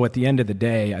Ukrainians. Although at the end of the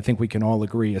day, I think we can all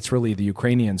agree it's really the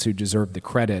Ukrainians who deserve the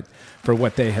credit for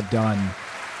what they have done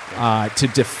to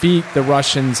defeat the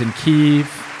Russians in Kyiv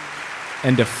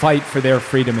and to fight for their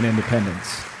freedom and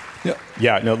independence.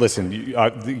 Yeah, no, listen,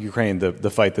 the Ukraine, the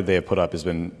fight that they have put up has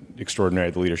been extraordinary.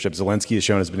 The leadership Zelensky has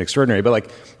shown has been extraordinary.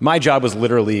 But, my job was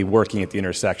literally working at the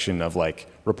intersection of,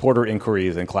 reporter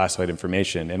inquiries and classified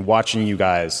information, and watching you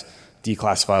guys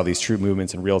declassify all these troop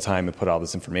movements in real time and put all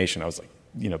this information. I was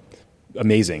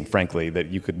amazing, frankly, that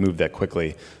you could move that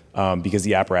quickly, because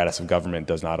the apparatus of government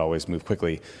does not always move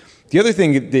quickly. The other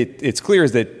thing that it's clear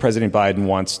is that President Biden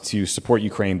wants to support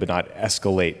Ukraine but not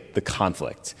escalate the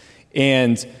conflict.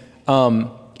 And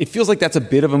it feels like that's a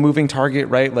bit of a moving target,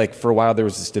 right? For a while there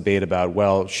was this debate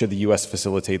about, should the U.S.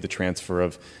 facilitate the transfer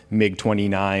of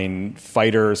MiG-29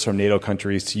 fighters from NATO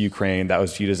countries to Ukraine? That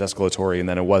was viewed as escalatory, and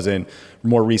then it wasn't.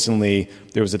 More recently,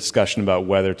 there was a discussion about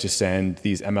whether to send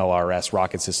these MLRS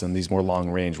rocket systems, these more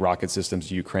long-range rocket systems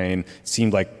to Ukraine. It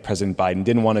seemed like President Biden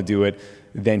didn't want to do it.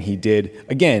 Then he did.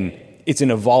 Again, it's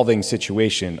an evolving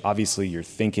situation. Obviously, your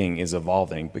thinking is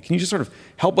evolving. But can you just sort of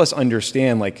help us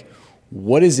understand,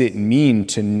 what does it mean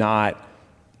to not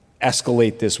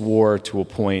escalate this war to a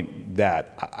point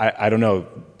that, I don't know,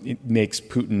 it makes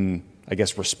Putin, I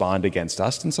guess, respond against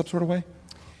us in some sort of way?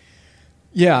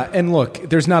 Yeah, and look,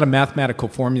 there's not a mathematical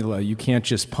formula. You can't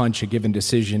just punch a given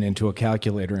decision into a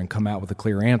calculator and come out with a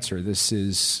clear answer. This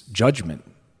is judgment,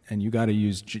 and you got to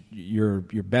use your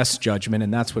best judgment,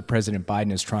 and that's what President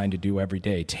Biden is trying to do every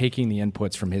day, taking the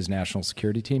inputs from his national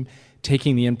security team,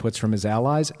 taking the inputs from his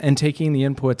allies, and taking the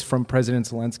inputs from President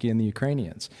Zelensky and the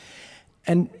Ukrainians.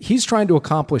 And he's trying to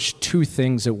accomplish two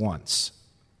things at once.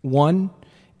 One,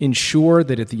 ensure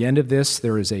that at the end of this,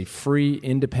 there is a free,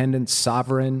 independent,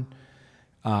 sovereign,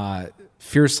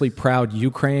 fiercely proud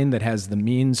Ukraine that has the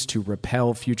means to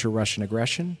repel future Russian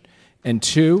aggression. And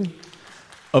two,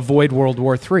 avoid World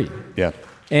War III. Yeah.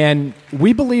 And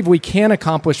we believe we can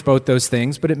accomplish both those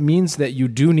things, but it means that you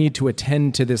do need to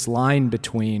attend to this line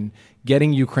between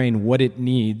getting Ukraine what it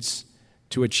needs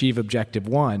to achieve Objective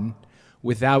 1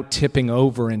 without tipping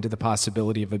over into the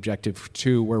possibility of Objective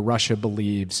 2, where Russia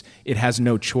believes it has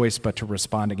no choice but to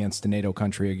respond against a NATO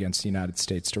country, against the United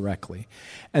States directly.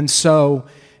 And so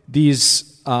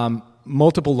these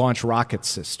multiple launch rocket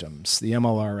systems, the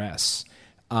MLRS,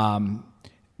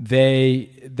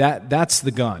 that's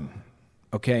the gun.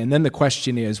 Okay, and then the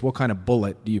question is, what kind of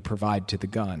bullet do you provide to the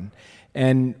gun?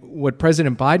 And what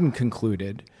President Biden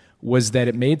concluded was that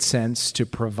it made sense to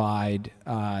provide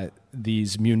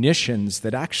these munitions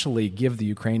that actually give the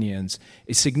Ukrainians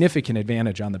a significant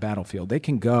advantage on the battlefield. They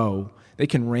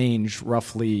can range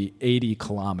roughly 80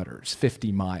 kilometers,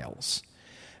 50 miles.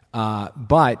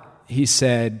 But he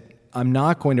said, I'm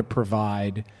not going to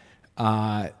provide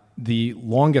the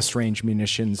longest range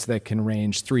munitions that can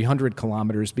range 300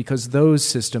 kilometers, because those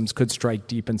systems could strike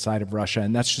deep inside of Russia,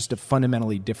 and that's just a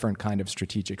fundamentally different kind of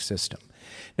strategic system.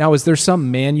 Now, is there some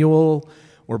manual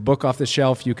or book off the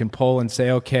shelf you can pull and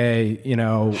say, okay,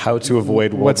 how to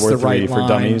avoid World War III for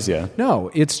dummies? Yeah.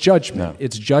 No, it's judgment. No.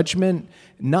 It's judgment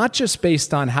not just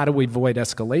based on how do we avoid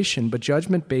escalation, but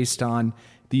judgment based on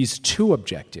these two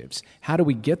objectives. How do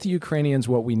we get the Ukrainians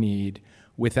what we need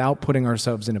without putting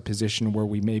ourselves in a position where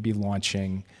we may be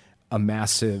launching a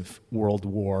massive world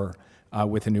war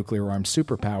with a nuclear-armed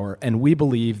superpower? And we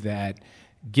believe that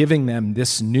giving them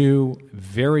this new,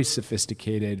 very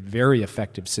sophisticated, very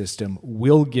effective system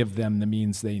will give them the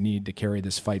means they need to carry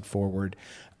this fight forward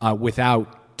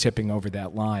without tipping over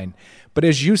that line. But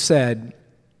as you said,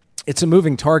 it's a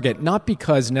moving target, not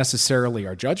because necessarily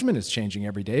our judgment is changing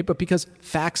every day, but because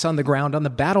facts on the ground on the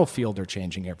battlefield are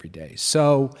changing every day.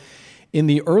 So in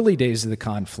the early days of the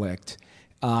conflict,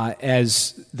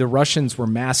 as the Russians were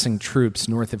massing troops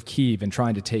north of Kyiv and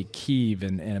trying to take Kyiv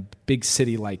and a big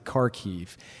city like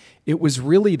Kharkiv, it was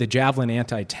really the Javelin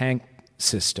anti-tank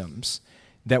systems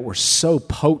that were so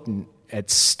potent at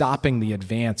stopping the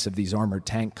advance of these armored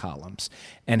tank columns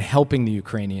and helping the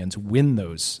Ukrainians win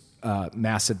those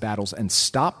massive battles and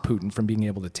stop Putin from being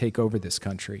able to take over this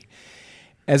country.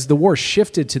 As the war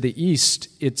shifted to the east,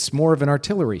 it's more of an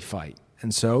artillery fight.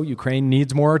 And so Ukraine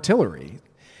needs more artillery.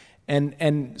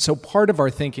 And so part of our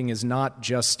thinking is not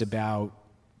just about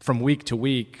from week to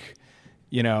week,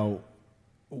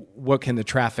 what can the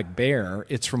traffic bear?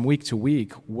 It's from week to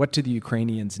week, what do the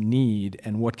Ukrainians need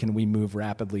and what can we move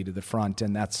rapidly to the front?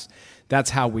 And that's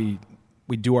how we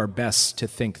do our best to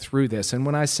think through this. And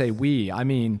when I say we, I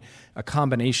mean a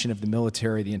combination of the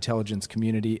military, the intelligence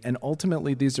community, and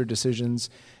ultimately these are decisions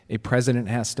a president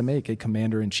has to make, a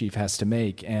commander-in-chief has to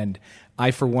make. And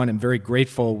I, for one, am very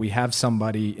grateful we have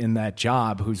somebody in that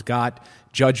job who's got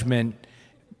judgment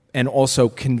and also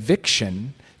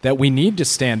conviction that we need to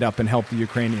stand up and help the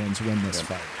Ukrainians win this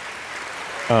fight.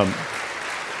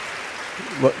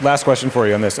 Last question for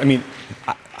you on this. I mean,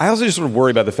 I also just sort of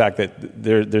worry about the fact that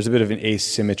there's a bit of an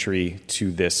asymmetry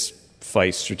to this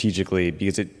fight strategically,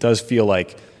 because it does feel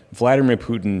like Vladimir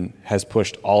Putin has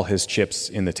pushed all his chips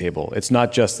in the table. It's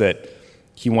not just that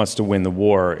he wants to win the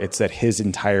war, it's that his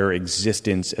entire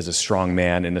existence as a strong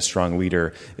man and a strong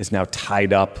leader is now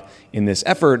tied up in this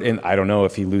effort. And I don't know,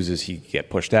 if he loses, he could get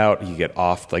pushed out, he could get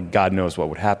off, like God knows what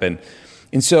would happen.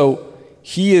 And so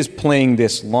he is playing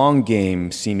this long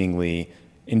game, seemingly,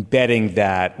 in betting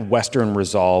that Western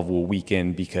resolve will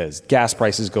weaken because gas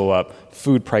prices go up,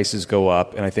 food prices go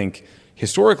up. And I think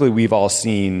historically we've all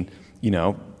seen,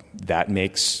 that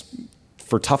makes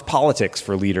for tough politics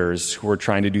for leaders who are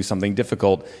trying to do something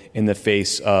difficult in the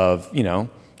face of,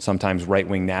 sometimes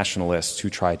right-wing nationalists who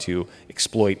try to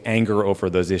exploit anger over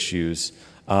those issues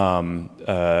when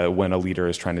a leader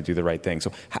is trying to do the right thing.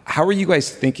 So how are you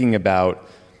guys thinking about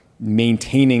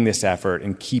maintaining this effort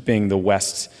and keeping the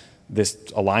West, this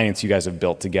alliance you guys have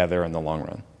built together in the long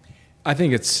run? I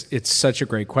think it's such a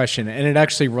great question, and it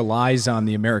actually relies on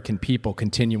the American people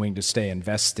continuing to stay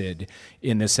invested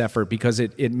in this effort, because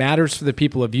it matters for the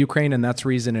people of Ukraine, and that's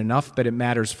reason enough, but it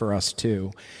matters for us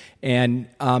too. And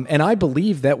I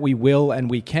believe that we will and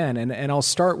we can. And I'll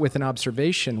start with an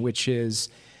observation, which is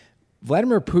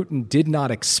Vladimir Putin did not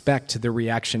expect the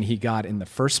reaction he got in the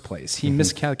first place. He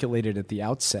miscalculated at the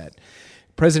outset.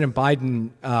 President Biden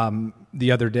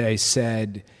the other day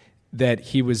said that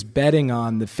he was betting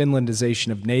on the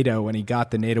Finlandization of NATO, and he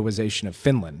got the NATOization of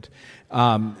Finland.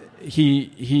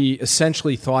 He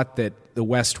essentially thought that the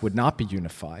West would not be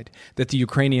unified, that the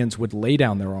Ukrainians would lay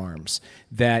down their arms,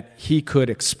 that he could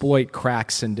exploit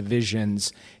cracks and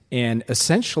divisions and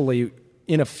essentially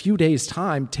in a few days'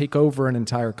 time take over an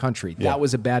entire country. Yeah. That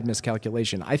was a bad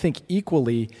miscalculation. I think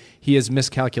equally he is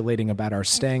miscalculating about our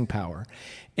staying power.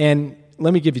 And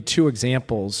let me give you two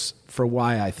examples for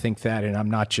why I think that, and I'm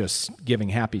not just giving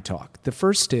happy talk. The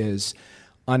first is,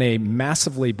 on a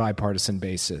massively bipartisan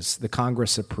basis, the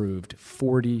Congress approved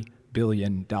 $40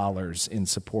 billion in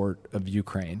support of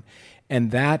Ukraine.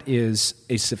 And that is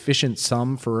a sufficient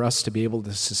sum for us to be able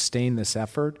to sustain this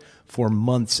effort for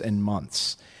months and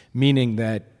months, meaning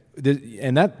that,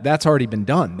 that's already been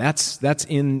done. That's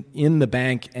in the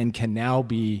bank and can now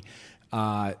be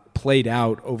played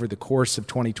out over the course of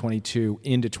 2022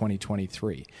 into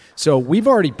 2023. So we've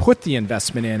already put the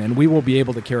investment in, and we will be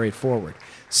able to carry it forward.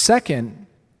 Second,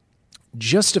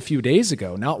 just a few days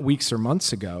ago, not weeks or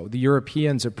months ago, the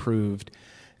Europeans approved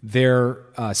their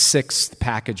sixth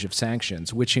package of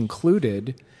sanctions, which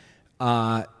included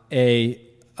a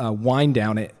wind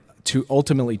down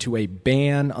ultimately to a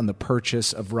ban on the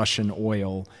purchase of Russian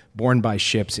oil borne by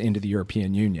ships into the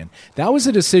European Union. That was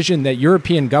a decision that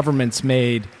European governments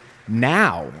made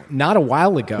now, not a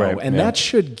while ago, right, and that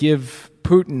should give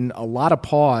Putin a lot of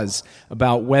pause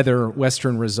about whether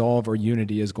Western resolve or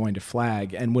unity is going to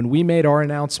flag. And when we made our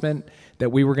announcement that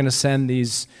we were going to send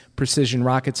these precision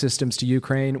rocket systems to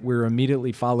Ukraine, we were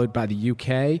immediately followed by the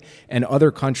UK and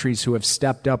other countries who have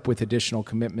stepped up with additional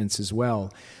commitments as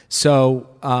well. So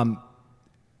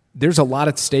there's a lot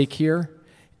at stake here,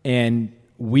 and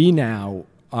we now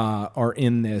are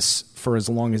in this for as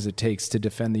long as it takes to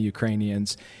defend the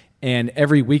Ukrainians. And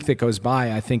every week that goes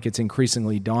by, I think it's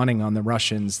increasingly dawning on the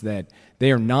Russians that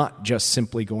they are not just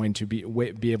simply going to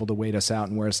be able to wait us out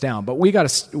and wear us down. But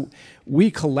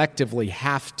we collectively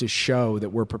have to show that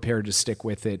we're prepared to stick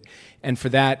with it. And for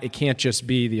that, it can't just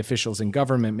be the officials in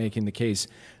government making the case.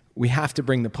 We have to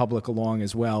bring the public along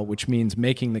as well, which means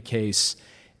making the case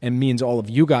and means all of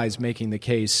you guys making the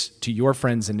case to your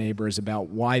friends and neighbors about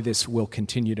why this will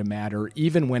continue to matter,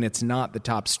 even when it's not the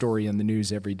top story in the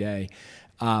news every day.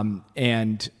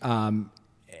 And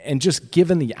just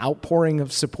given the outpouring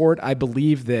of support, I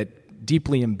believe that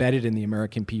deeply embedded in the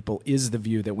American people is the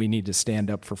view that we need to stand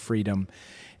up for freedom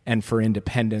and for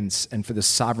independence and for the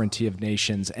sovereignty of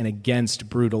nations and against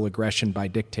brutal aggression by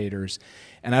dictators.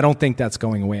 And I don't think that's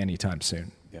going away anytime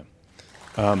soon. Yeah.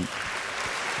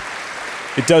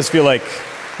 It does feel like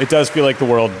the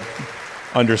world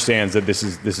understands that this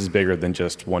is bigger than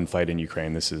just one fight in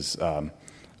Ukraine. This is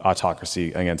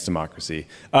autocracy against democracy.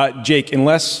 Jake,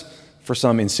 unless for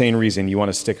some insane reason you want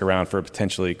to stick around for a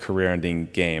potentially career-ending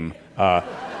game,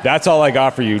 that's all I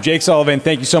got for you. Jake Sullivan,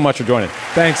 thank you so much for joining.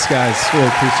 Thanks, guys. Really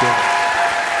appreciate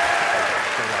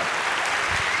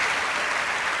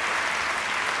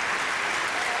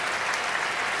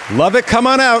it. Love it. Come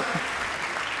on out.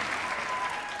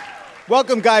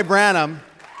 Welcome, Guy Branum.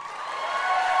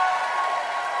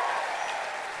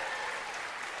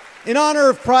 In honor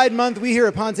of Pride Month, we here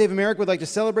at Pod Save America would like to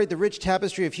celebrate the rich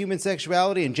tapestry of human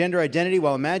sexuality and gender identity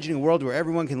while imagining a world where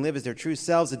everyone can live as their true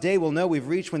selves. A day we'll know we've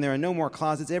reached when there are no more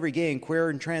closets. Every gay and queer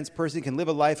and trans person can live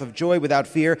a life of joy without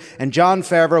fear. And Jon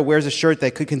Favreau wears a shirt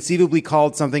that could conceivably be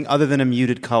called something other than a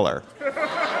muted color.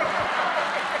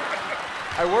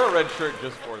 I wore a red shirt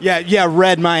just for that. Yeah,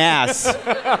 red my ass.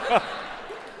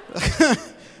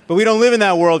 But we don't live in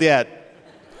that world yet.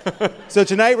 So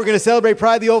tonight we're going to celebrate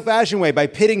Pride the old-fashioned way by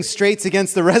pitting straights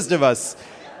against the rest of us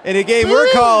in a game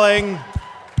we're calling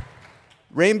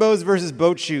Rainbows versus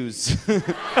Boat Shoes.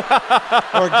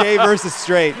 Or Gay versus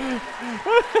Straight.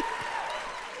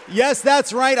 Yes,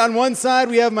 that's right. On one side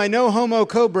we have my no-homo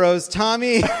co-bros,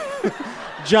 Tommy,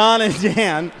 John, and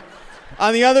Dan.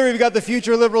 On the other we've got the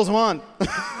future liberals want.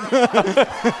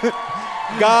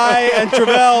 Guy and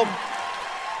Travell.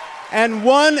 And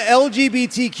one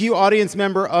LGBTQ audience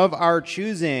member of our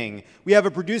choosing. We have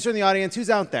a producer in the audience. Who's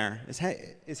out there?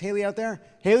 Is Haley out there?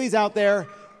 Haley's out there.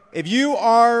 If you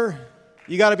are,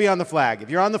 you got to be on the flag. If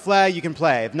you're on the flag, you can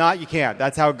play. If not, you can't.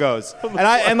 That's how it goes.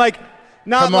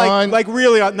 Not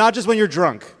just when you're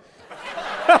drunk.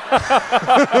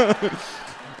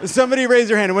 Somebody raise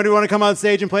your hand. When do you want to come on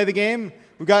stage and play the game?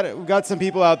 We've got some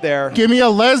people out there. Give me a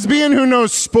lesbian who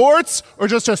knows sports or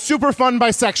just a super fun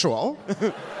bisexual.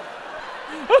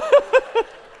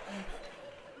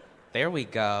 There we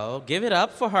go. Give it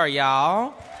up for her,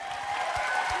 y'all.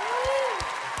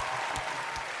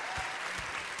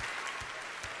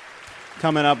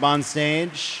 Coming up on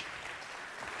stage.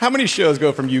 How many shows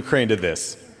go from Ukraine to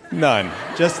this? None.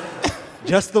 Just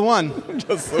the one.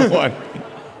 Just the one.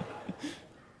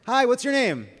 Hi, what's your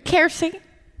name? Kiersey.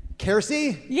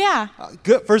 Kiersey? Yeah.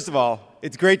 Good. First of all,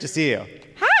 it's great to see you.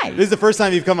 Hi. This is the first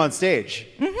time you've come on stage.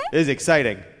 Mm-hmm. This is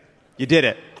exciting. You did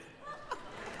it.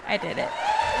 I did it.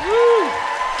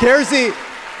 Kiersey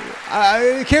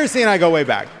and I go way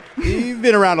back. You've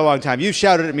been around a long time. You've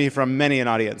shouted at me from many an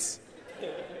audience.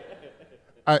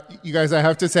 You guys, I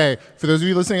have to say, for those of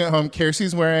you listening at home,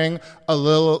 Kiersey's wearing a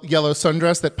little yellow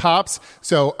sundress that pops,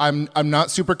 so I'm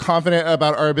not super confident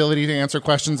about our ability to answer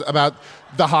questions about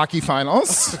the hockey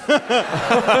finals. She's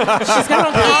got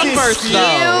on Converse,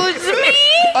 though. Excuse me?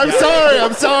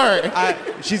 I'm sorry.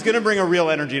 She's going to bring a real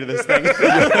energy to this thing.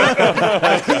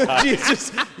 She's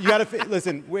just, you got to,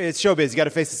 listen, it's showbiz. You got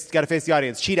to face the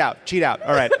audience. Cheat out.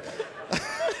 All right.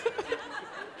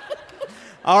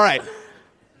 All right.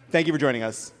 Thank you for joining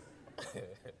us.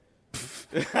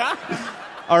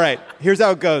 All right, here's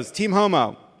how it goes. Team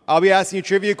Homo, I'll be asking you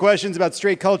trivia questions about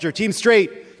straight culture. Team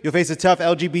Straight, you'll face a tough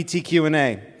LGBT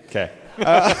Q&A. Okay.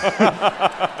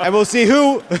 And we'll see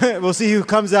who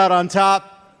comes out on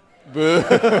top. Yeah.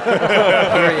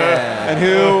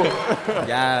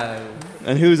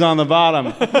 And who's on the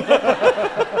bottom.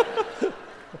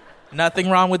 Nothing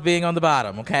wrong with being on the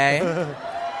bottom, okay?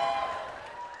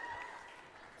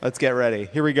 Let's get ready.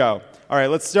 Here we go. All right,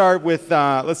 let's start with you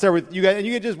guys, and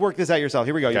you can just work this out yourself.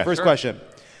 Here we go. Okay, your first question.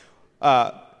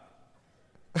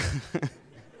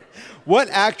 What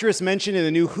actress mentioned in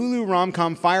the new Hulu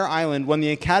rom-com Fire Island won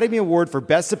the Academy Award for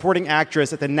Best Supporting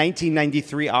Actress at the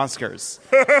 1993 Oscars?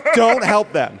 Don't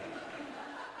help them.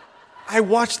 I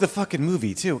watched the fucking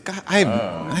movie too. God, I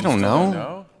don't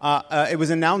know. It was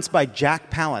announced by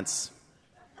Jack Palance.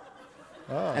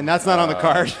 And that's not on the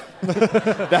card.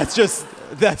 That's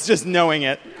just knowing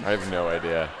it. I have no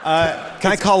idea.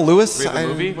 Can I call Lewis? What's the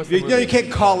movie? No, you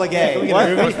can't call a gay.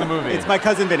 What's the movie? It's My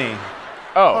Cousin Vinny.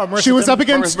 She was up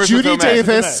against Judy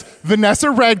Davis, Vanessa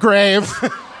Redgrave.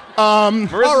 All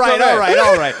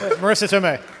right. Marissa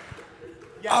Tomei.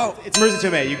 Yeah, it's Marissa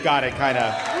Tomei. You got it, kind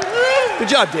of. Good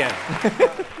job, Dan.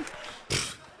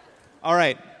 All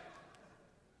right.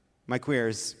 My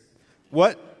queers.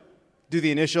 What do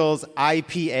the initials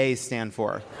IPA stand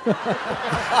for?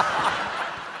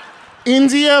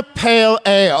 India Pale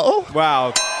Ale.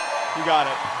 Wow. You got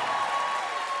it.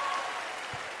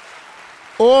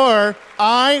 Or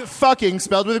I fucking,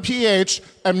 spelled with a PH,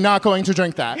 am not going to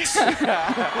drink that.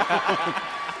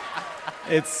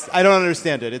 I don't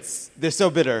understand it. They're so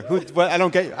bitter. I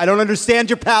don't understand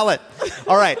your palate.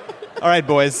 All right,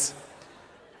 boys.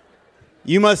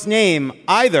 You must name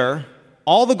either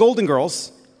all the Golden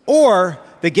Girls or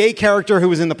the gay character who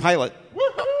was in the pilot.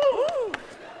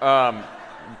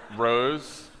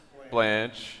 Rose,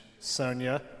 Blanche,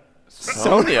 Sonia.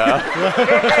 Sonia?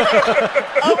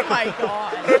 Oh my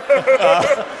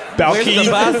God. Balky. Where's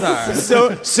the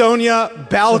buzzer? Sonia,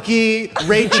 Balky,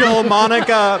 Rachel,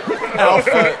 Monica,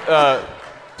 Alpha,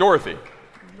 Dorothy.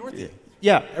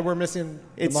 Yeah. And we're missing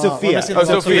It's the mom. Sophia. We're missing the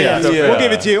mom. Sophia. We'll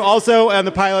give it to you. Also, on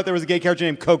the pilot, there was a gay character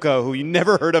named Coco, who you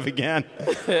never heard of again.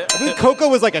 I think Coco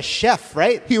was like a chef,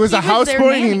 right? He was a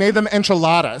houseboy and he made them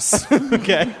enchiladas.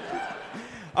 Okay.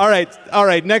 All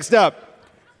right. Next up.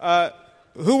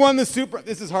 Who won the Super...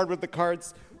 This is hard with the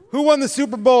cards. Who won the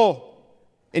Super Bowl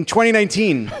in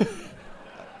 2019?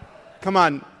 Come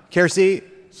on, Kiersey.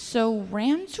 So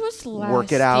Rams was last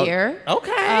Work it out. year.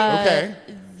 Okay. Okay.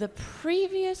 The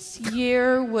previous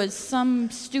year was some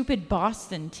stupid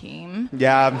Boston team.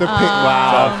 Yeah.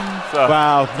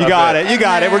 Wow. You got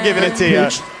it. We're giving it to you.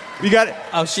 You got it.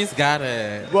 Oh, she's got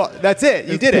it. Well, that's it.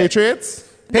 You did it. Patriots?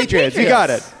 Patriots. You got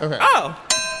it. Okay. Oh.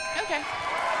 Okay.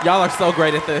 Y'all are so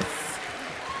great at this.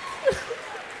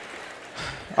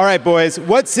 All right, boys.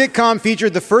 What sitcom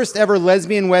featured the first ever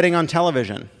lesbian wedding on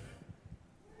television?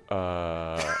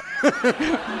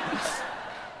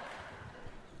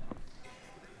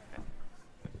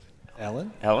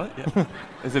 Ellen? Ellen? Yeah.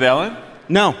 Is it Ellen?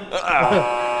 No.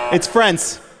 It's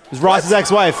Friends. It was Ross's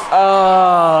ex-wife.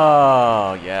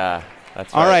 Oh, yeah.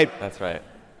 That's right. All right. That's right.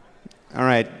 All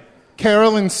right.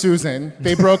 Carol and Susan,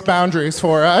 they broke boundaries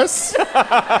for us.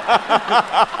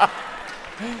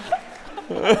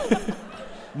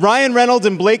 Ryan Reynolds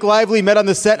and Blake Lively met on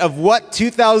the set of what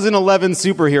 2011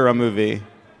 superhero movie?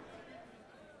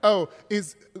 Oh,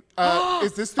 is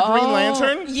this the Green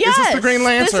Lantern? Yes, Is this the Green this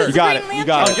Lantern? is You got Green it. You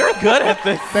got Oh, it. you're good at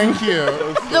this. Thank you.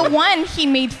 The one he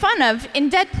made fun of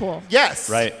in Deadpool. Yes.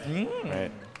 Right.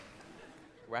 Right.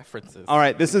 References. All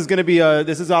right. This is going to be audio.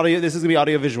 This is going to be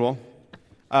audiovisual.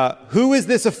 Who is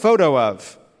this a photo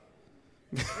of?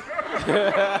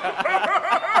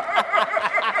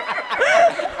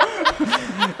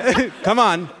 Come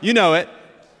on. You know it.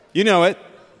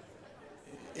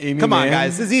 Amy Come on, Mann?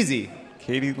 guys. This is easy.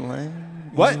 Katie Lang?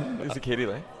 What? Is it Katie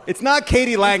Lang? It's not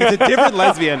Katie Lang. It's a different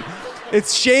lesbian.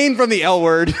 It's Shane from the L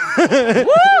Word.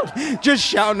 Just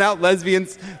shouting out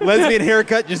lesbians. Lesbian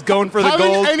haircut, just going for the gold.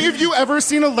 Haven't any of you ever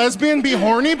seen a lesbian be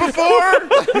horny before?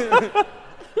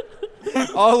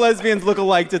 All lesbians look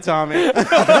alike to Tommy. I've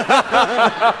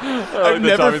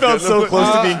never felt so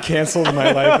close to being canceled in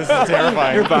my life. This is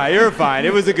terrifying. You're fine.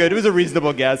 It was a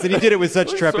reasonable guess, and he did it with such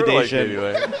Sort of like trepidation. Katie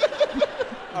Lang.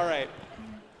 All right.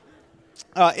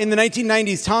 In the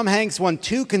 1990s, Tom Hanks won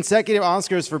 2 consecutive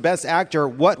Oscars for Best Actor.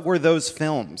 What were those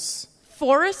films?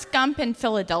 Forrest Gump in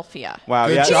Philadelphia. Wow,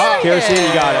 Good yeah. job. Kiersey,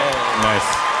 you got it.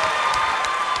 Nice.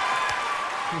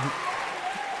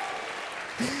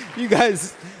 You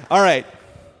guys, all right.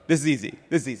 This is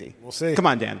easy. We'll see. Come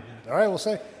on, Dan. All right, we'll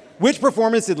see. Which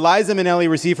performance did Liza Minnelli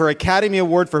receive her Academy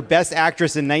Award for Best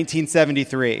Actress in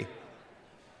 1973?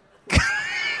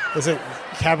 Is it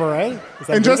Cabaret? Is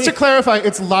that And just to movie? clarify,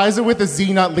 it's Liza with a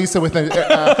Z, not Lisa with an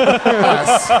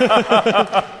S.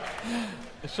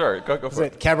 Sure, go Is for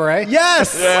it. it Cabaret?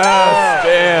 Yes! Yes,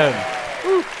 Dan.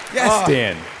 Yes,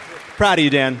 Dan. Proud of you,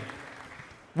 Dan.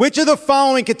 Which of the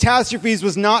following catastrophes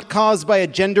was not caused by a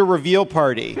gender reveal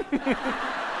party?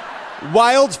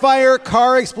 Wildfire,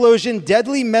 car explosion,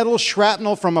 deadly metal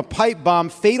shrapnel from a pipe bomb,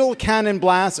 fatal cannon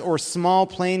blast, or small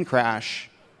plane crash?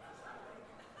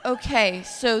 Okay,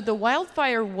 so the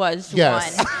wildfire was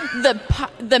Yes. one.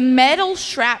 The metal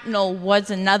shrapnel was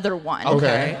another one.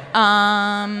 Okay.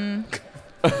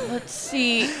 Let's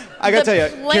see. I gotta The tell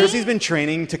you, plane- Kirsie's been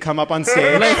training to come up on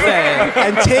stage Listen.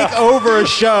 and take over a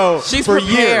show She's for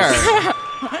prepared. years.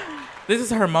 This is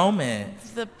her moment.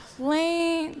 The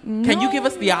plane. Can you give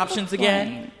us the options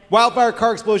again? Wildfire,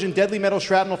 car explosion, deadly metal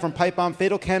shrapnel from pipe bomb,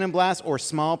 fatal cannon blast, or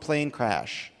small plane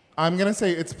crash? I'm going to say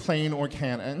it's plane or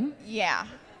cannon. Yeah.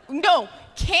 No,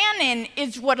 cannon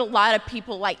is what a lot of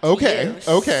people like to Okay, use.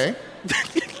 okay.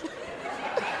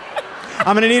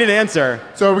 I'm gonna need an answer.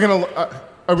 So are we going to...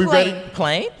 are we Plane. ready?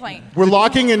 Plane? Plane. We're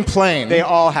locking in plane. They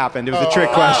all happened. It was a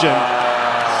trick question.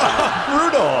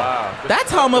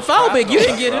 That's homophobic. You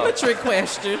didn't get in a trick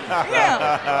question.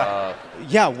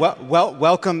 Yeah,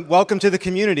 welcome to the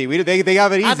community. They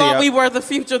have it easy. I thought we were the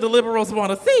future the liberals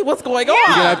want to see. What's going on? You're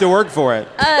gonna have to work for it.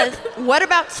 What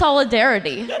about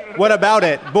solidarity? What about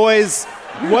it, boys?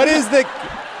 What is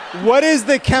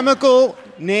the chemical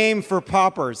name for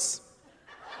poppers?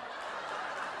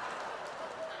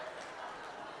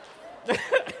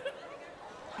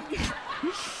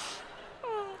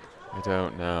 I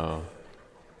don't know.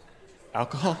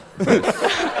 Alcohol?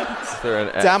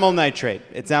 It's amyl nitrate.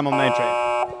 It's amyl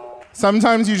nitrate.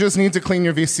 Sometimes you just need to clean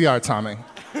your VCR, Tommy.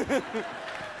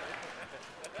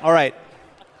 All right.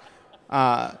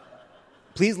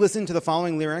 Please listen to the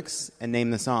following lyrics and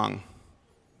name the song.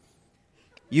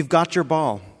 You've got your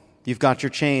ball. You've got your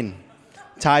chain.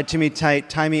 Tied to me tight,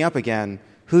 tie me up again.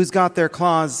 Who's got their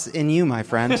claws in you, my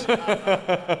friend?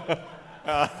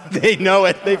 They know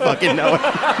it. They fucking know it.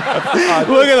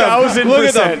 Look at them.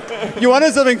 Look at them. You want to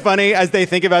know something funny as they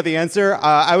think about the answer?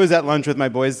 I was at lunch with my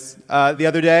boys the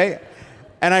other day,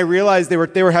 and I realized they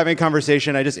were having a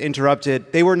conversation. I just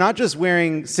interrupted. They were not just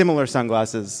wearing similar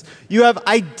sunglasses. You have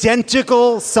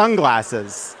identical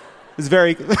sunglasses. It's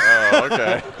very... Oh,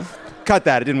 okay. Cut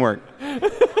that. It didn't work. I'm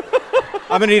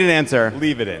going to need an answer.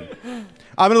 Leave it in.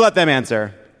 I'm going to let them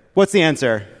answer. What's the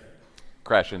answer?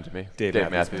 Crash Into Me. Dave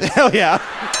Matthews. Hell yeah.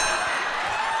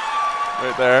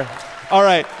 Right there. All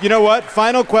right. You know what?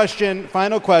 Final question.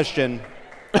 Final question.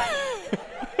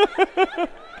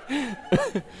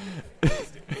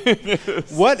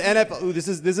 What NFL... Ooh, this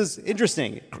is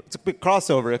interesting. It's a big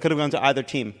crossover. It could have gone to either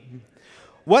team.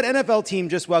 What NFL team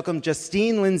just welcomed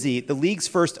Justine Lindsay, the league's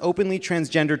first openly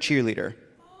transgender cheerleader?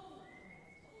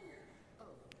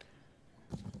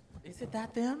 Is it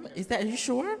that them? Are you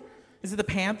sure? Is it the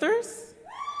Panthers?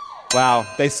 Wow,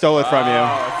 they stole it from you.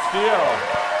 Steal.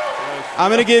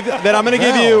 I'm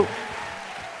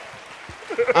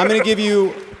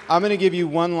gonna give you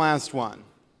one last one.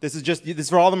 This is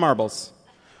for all the marbles.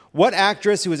 What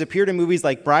actress who has appeared in movies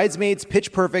like Bridesmaids,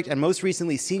 Pitch Perfect, and most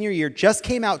recently Senior Year just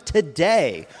came out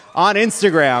today on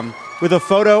Instagram with a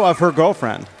photo of her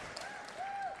girlfriend?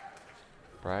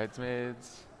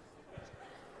 Bridesmaids.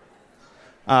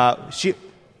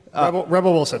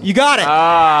 Rebel Wilson. You got it.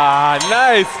 Ah,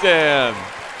 nice, Dan.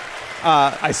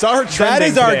 I saw her trending That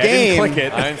is our today. game. I didn't click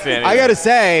it. I didn't see anything. I gotta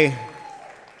say,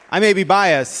 I may be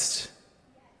biased.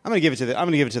 I'm gonna give it to the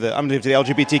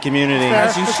LGBT community.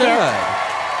 As you should.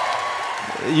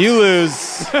 You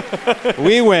lose.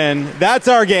 We win. That's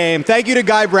our game. Thank you to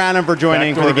Guy Branum for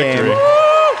joining for the game.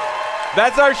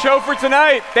 That's our show for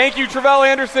tonight. Thank you, Travell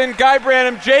Anderson, Guy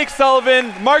Branum, Jake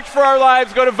Sullivan. March for Our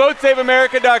Lives. Go to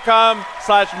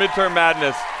votesaveamerica.com/midterm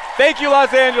madness. Thank you,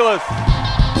 Los Angeles.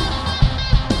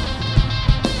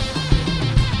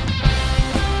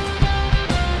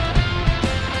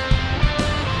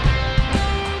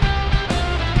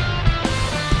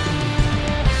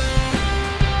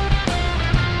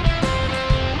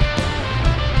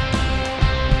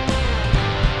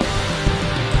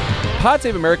 Pod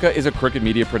Save America is a Crooked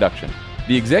Media production.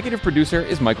 The executive producer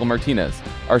is Michael Martinez.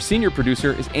 Our senior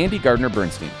producer is Andy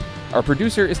Gardner-Bernstein. Our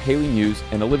producer is Haley Muse,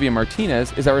 and Olivia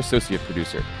Martinez is our associate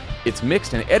producer. It's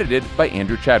mixed and edited by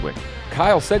Andrew Chadwick.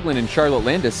 Kyle Seglin and Charlotte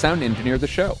Landis sound engineer the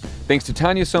show. Thanks to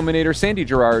Tanya Sominator, Sandy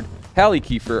Gerard, Hallie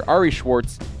Kiefer, Ari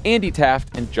Schwartz, Andy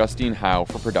Taft, and Justine Howe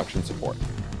for production support.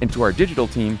 And to our digital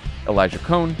team, Elijah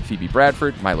Cohn, Phoebe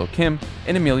Bradford, Milo Kim,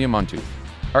 and Amelia Montooth.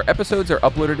 Our episodes are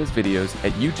uploaded as videos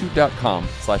at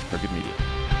youtube.com/crookedmedia.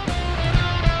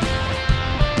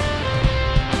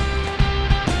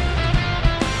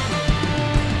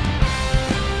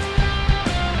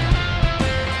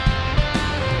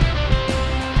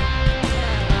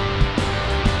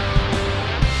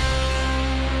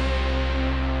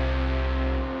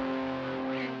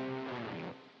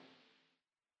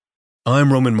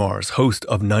 I'm Roman Mars, host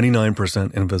of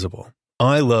 99% Invisible.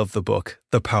 I love the book,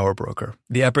 The Power Broker,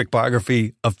 the epic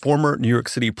biography of former New York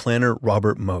City planner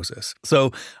Robert Moses.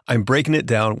 So I'm breaking it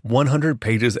down 100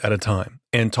 pages at a time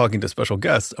and talking to special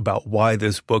guests about why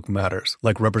this book matters,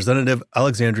 like Representative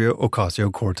Alexandria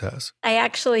Ocasio-Cortez. I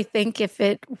actually think if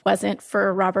it wasn't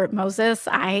for Robert Moses,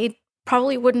 I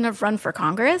probably wouldn't have run for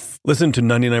Congress. Listen to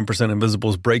 99%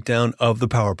 Invisible's breakdown of The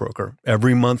Power Broker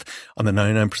every month on the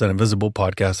 99% Invisible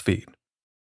podcast feed.